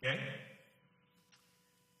 Okay?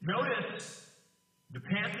 Notice the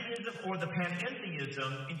pantheism or the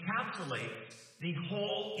panentheism encapsulates the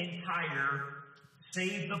whole entire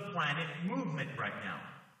Save the Planet movement right now.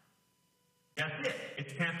 That's it.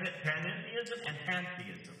 It's panentheism and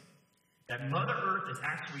pantheism. That Mother Earth is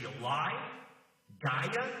actually alive,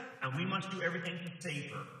 Gaia, and we must do everything to save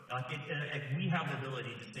her. We have the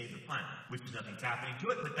ability to save the planet, which nothing's happening to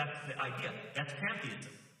it, but that's the idea. That's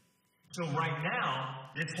pantheism. So right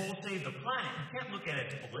now, this whole save the planet, you can't look at it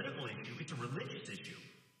as a political issue, it's a religious issue.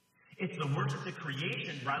 It's the worship of the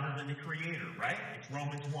creation rather than the creator, right? It's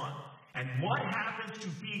Romans 1. And what happens to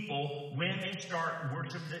people when they start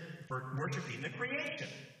worshiping the creation?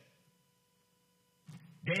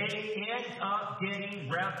 they end up getting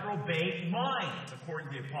reprobate minds,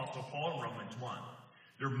 according to the Apostle Paul in Romans 1.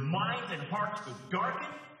 Their minds and hearts go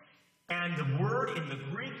darkened, and the word in the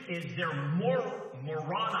Greek is they're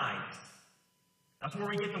moronized. That's where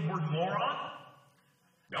we get the word moron.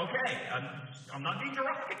 Okay, I'm not being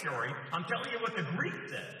derogatory. I'm telling you what the Greek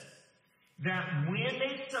says. That when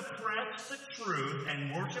they suppress the truth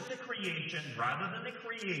and worship the creation rather than the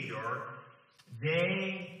Creator,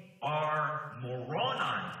 they are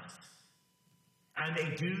moronized. And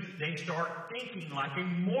they start thinking like a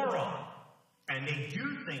moron. And they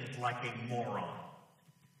do things like a moron.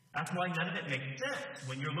 That's why none of it makes sense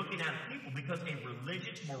when you're looking at people, because a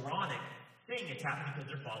religious moronic thing is happening because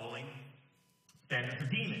they're following standards of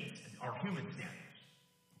demons or human standards.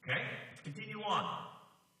 Okay? Let's continue on.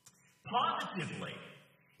 Positively,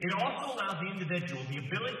 it also allows the individual the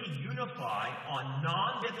ability to unify on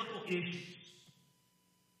non-biblical issues.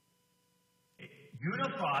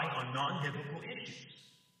 Unify on non-biblical issues.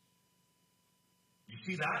 You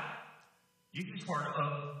see that? This is part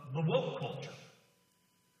of the woke culture.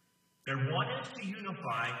 They want us to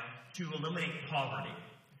unify to eliminate poverty.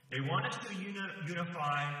 They want us to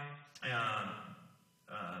unify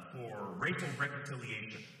for racial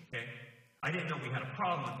reconciliation. Okay? I didn't know we had a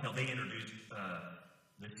problem until they introduced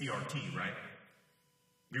the CRT, right?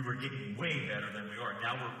 We were getting way better than we are.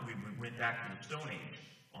 Now we went back to the Stone Age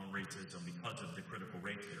on racism because of the critical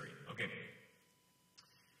race theory. Okay.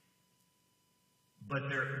 But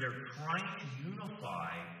they're trying to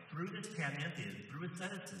unify through this panentheism, through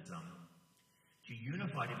asceticism, to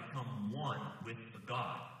unify to become one with the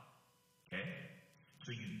God. Okay?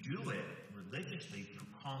 So you do it religiously through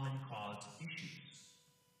common cause issues.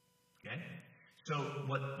 Okay? So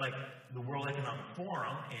what, like the World Economic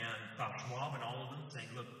Forum and Klaus Schwab and all of them saying,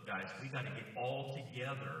 look, guys, we got to get all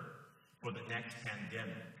together for the next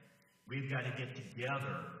pandemic. We've got to get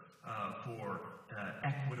together for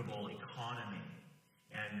equitable economy.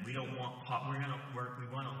 And we don't want we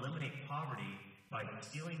want to eliminate poverty by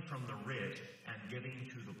stealing from the rich and giving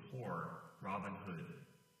to the poor. Robin Hood,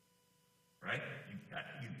 right?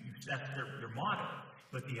 That's their motto.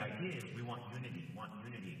 But the idea is we want unity. We want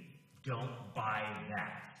unity. Don't buy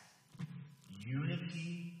that.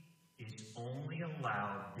 Unity is only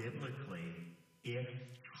allowed biblically if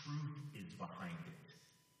truth is behind it.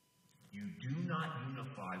 You do not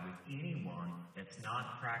unify with anyone that's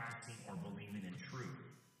not practicing or believing in truth.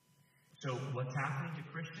 So what's happening to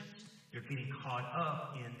Christians? They're getting caught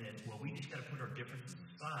up in this, well, we just got to put our differences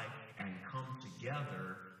aside and come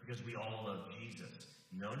together because we all love Jesus.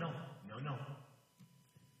 No.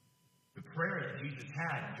 The prayer that Jesus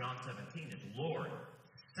had in John 17 is, Lord,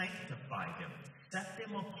 sanctify them. Set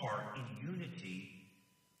them apart in unity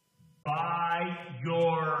by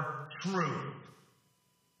your truth.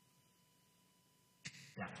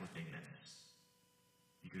 That's what they meant.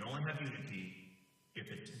 You can only have unity if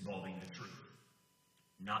it's involving the truth,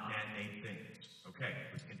 not man-made things. Okay,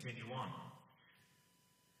 let's continue on.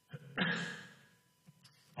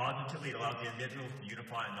 Positively, it allows the individual to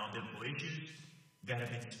unify on non-biblical issues that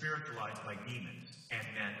have been spiritualized by demons and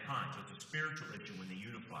mankind. So it's a spiritual issue when they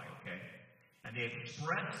unify, okay? And they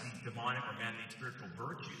express these demonic or man-made spiritual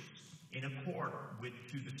virtues in accord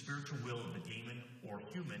to the spiritual will of the demon or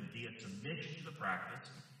human via submission to the practice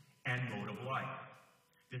and mode of life.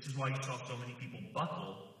 This is why you saw so many people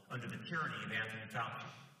buckle under the tyranny of Anthony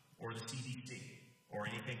Fauci or the CDC or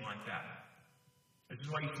anything like that. This is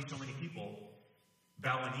why you see so many people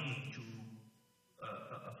bow a knee to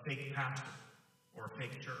a fake pastor or a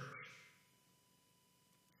fake church.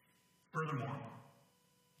 Furthermore,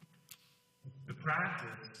 the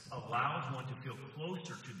practice allows one to feel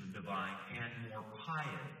closer to the divine and more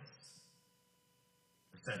pious.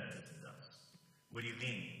 Asceticism does. What do you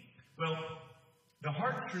mean? Well, the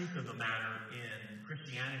hard truth of the matter in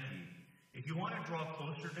Christianity, if you want to draw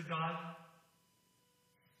closer to God,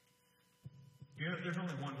 there's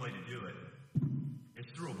only one way to do it.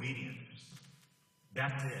 It's through obedience.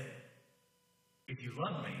 That's it. If you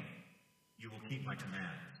love me, you will keep my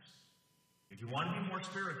commands. If you want to be more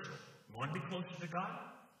spiritual, you want to be closer to God,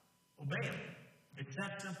 obey Him. It's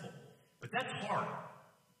that simple. But that's hard.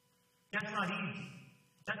 That's not easy.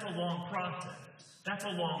 That's a long process. That's a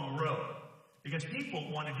long road. Because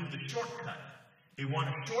people want to do the shortcut. They want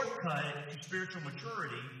to shortcut to spiritual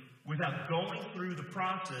maturity without going through the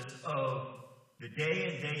process of the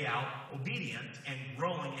day in, day out obedience and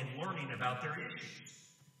growing and learning about their issues.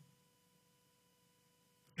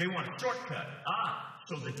 They want a shortcut.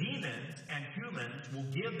 So the demons and humans will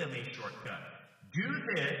give them a shortcut. Do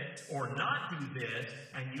this or not do this,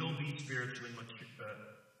 and you'll be spiritually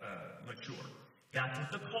mature. That's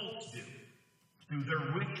what the cults do. through their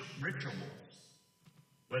rituals.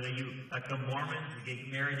 Whether like the Mormons, they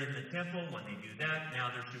get married in the temple, when they do that,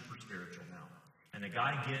 now they're super spiritual now. And the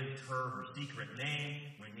guy gives her secret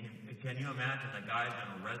name. Can you imagine the guy's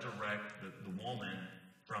going to resurrect the woman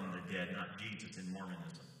from the dead, not Jesus in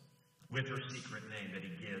Mormonism, with her secret name that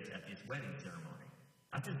he gives at his wedding ceremony?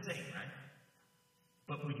 That's insane, right?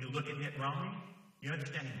 But when you look at Mitt Romney, you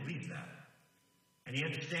understand he believes that. And he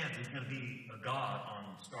understands he's going to be a god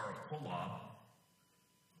on the Star of Kolob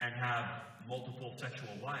and have multiple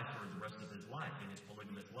sexual wives for the rest of his life, in his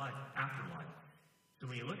polygamous life, afterlife. So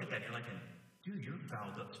when you look at that, you're like, dude, you're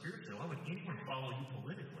fouled up spiritually. Why would anyone follow you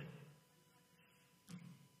politically?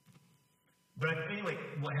 But anyway,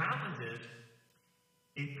 what happens is,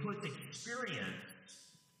 it puts experience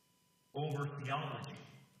over theology.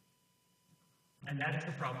 And that is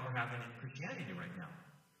the problem we're having in Christianity right now.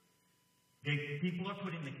 People are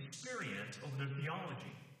putting experience over their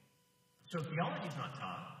theology. So theology is not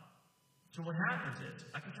taught. So what happens is,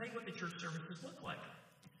 I can tell you what the church services look like.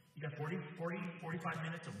 You got 45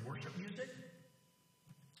 minutes of worship music,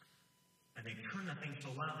 and they turn the thing so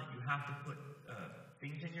loud that you have to put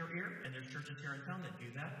things in your ear, and there's churches here in town that do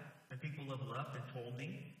that, and people have left and told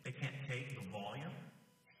me they can't take the volume.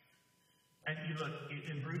 And you look,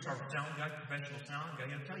 in Bruce, our sound guy, professional sound guy,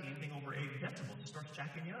 he'll tell you anything over 80 decibels, it starts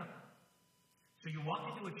jacking you up. So you walk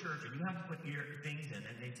into a church and you have to put things in,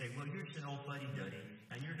 and they say, well, you're just an old fuddy-duddy,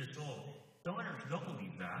 and you're just old. Don't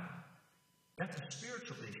believe that. That's a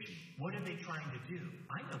spiritual issue. What are they trying to do?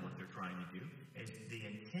 I know what they're trying to do. Is the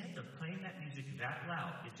intent of playing that music that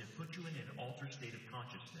loud is to put you in an altered state of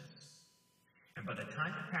consciousness. And by the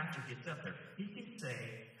time the pastor gets up there, he can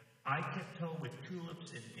say, I tiptoe with tulips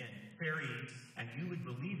and fairies, and you would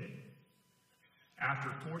believe it.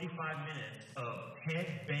 After 45 minutes of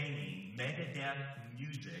head-banging, Megadeth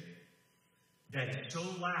music that is so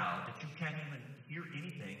loud that you can't even hear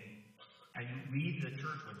anything, and you leave the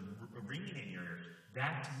church with ringing in your ears,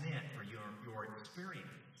 that's meant for your experience.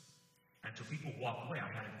 And so people walk away.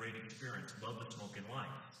 I had a great experience. Love the smoking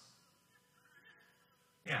lights.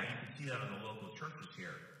 Yeah, you can see that on the local churches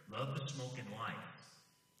here. Love the smoking lights.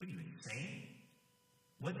 What are you, insane?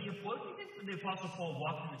 What do you think when the Apostle Paul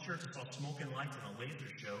walked in the church and saw smoking lights and a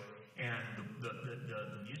laser show, and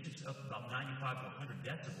the music's up about 95 to 100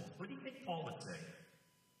 decibels? What do you think Paul would say?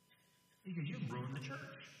 Because you've ruined the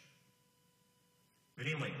church. But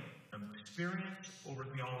anyway, experience over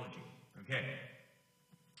theology. Okay.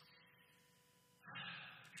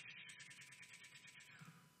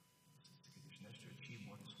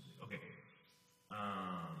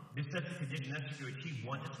 This sets the condition necessary to achieve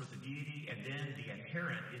oneness with the deity, and then the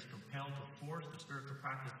adherent is compelled to force the spiritual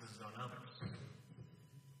practices on others.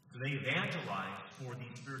 So they evangelize for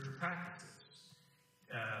these spiritual practices.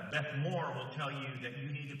 Beth Moore will tell you that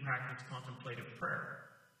you need to practice contemplative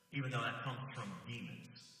prayer, even though that comes from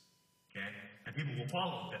demons. Okay? And people will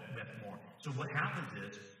follow Beth Moore. So what happens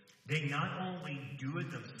is, they not only do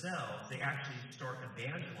it themselves, they actually start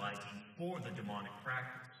evangelizing for the demonic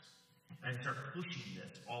practice. And start pushing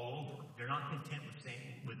this all over. They're not content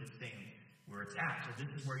with it staying where it's at. So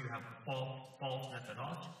this is where you have false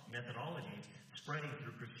methodologies spreading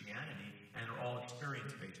through Christianity, and they're all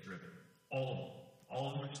experience-based driven. All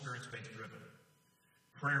of them experience-based driven.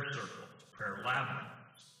 Prayer circles, prayer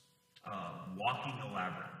labyrinths, walking the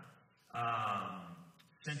labyrinth,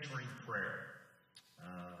 centering prayer.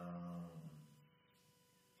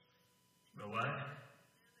 The what?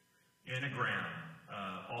 Anagram.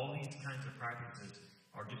 All these kinds of practices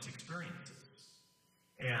are just experiences.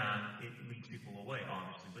 And it leads people away,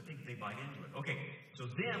 obviously, but they bite into it. Okay, so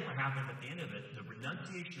then what happens at the end of it, the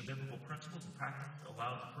renunciation of biblical principles and practices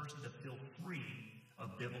allows a person to feel free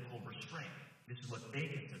of biblical restraint. This is what they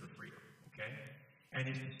consider freedom, okay? And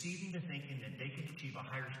it's deceiving to thinking that they can achieve a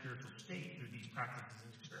higher spiritual state through these practices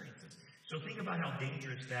and experiences. So think about how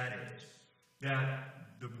dangerous that is. That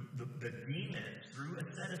the demons, through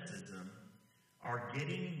asceticism, are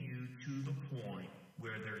getting you to the point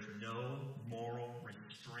where there's no moral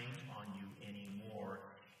restraint on you anymore,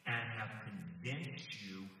 and have convinced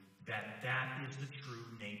you that that is the true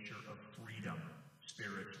nature of freedom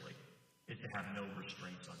spiritually, is to have no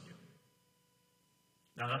restraints on you.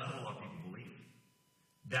 Now, that's what a lot of people believe.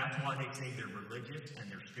 That's why they say they're religious and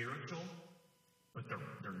they're spiritual, but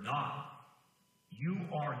they're not. You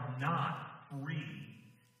are not free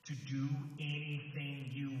to do anything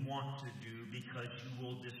you want to do, because you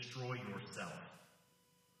will destroy yourself.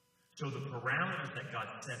 So the parameters that God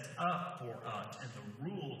sets up for us and the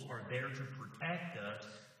rules are there to protect us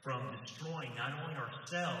from destroying not only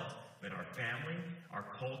ourselves, but our family, our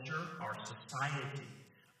culture, our society.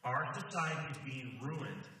 Our society is being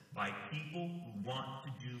ruined by people who want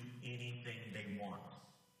to do anything they want.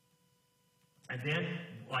 And then,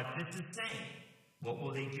 like this is saying, what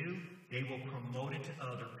will they do? They will promote it to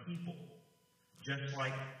other people. Just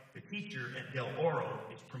like the teacher at Del Oro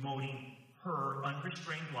is promoting her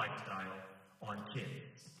unrestrained lifestyle on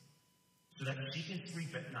kids. So that she can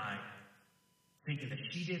sleep at night thinking that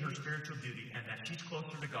she did her spiritual duty and that she's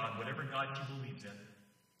closer to God, whatever God she believes in,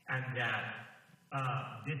 and that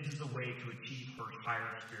this is the way to achieve her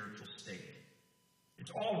higher spiritual state. It's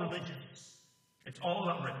all religious. It's all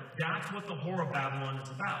about religion. That's what the whore of Babylon is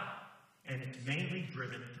about. And it's mainly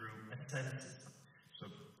driven through asceticism.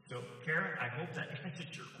 So Karen, I hope that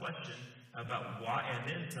answers your question about why, and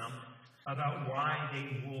then some, about why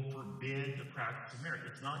they will forbid the practice of marriage.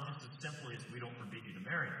 It's not just as simple as we don't forbid you to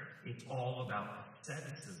marry. It's all about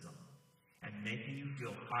asceticism and making you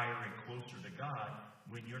feel higher and closer to God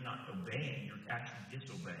when you're not obeying, you're actually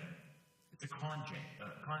disobeying. It's a con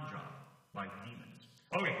job by demons.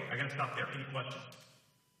 Okay, I gotta stop there. Any questions?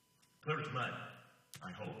 Clear as mud,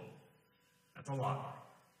 I hope. That's a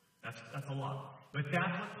lot. That's a lot. But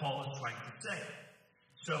that's what Paul is trying to say.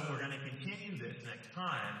 So we're going to continue this next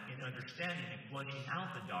time in understanding and fleshing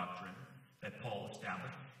out the doctrine that Paul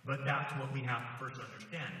established. But that's what we have to first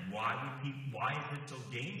understand. Why is it so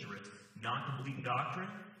dangerous not to believe doctrine?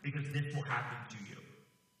 Because this will happen to you.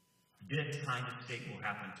 This kind of state will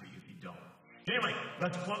happen to you if you don't. Anyway,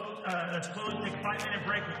 let's close, take a 5-minute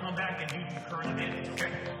break. We'll come back and do some current events,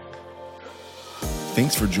 okay?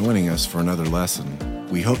 Thanks for joining us for another lesson.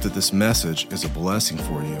 We hope that this message is a blessing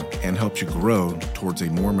for you and helps you grow towards a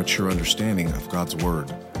more mature understanding of God's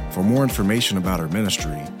Word. For more information about our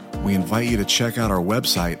ministry, we invite you to check out our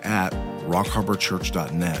website at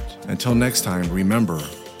rockharborchurch.net. Until next time, remember,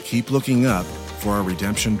 keep looking up, for our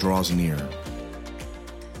redemption draws near.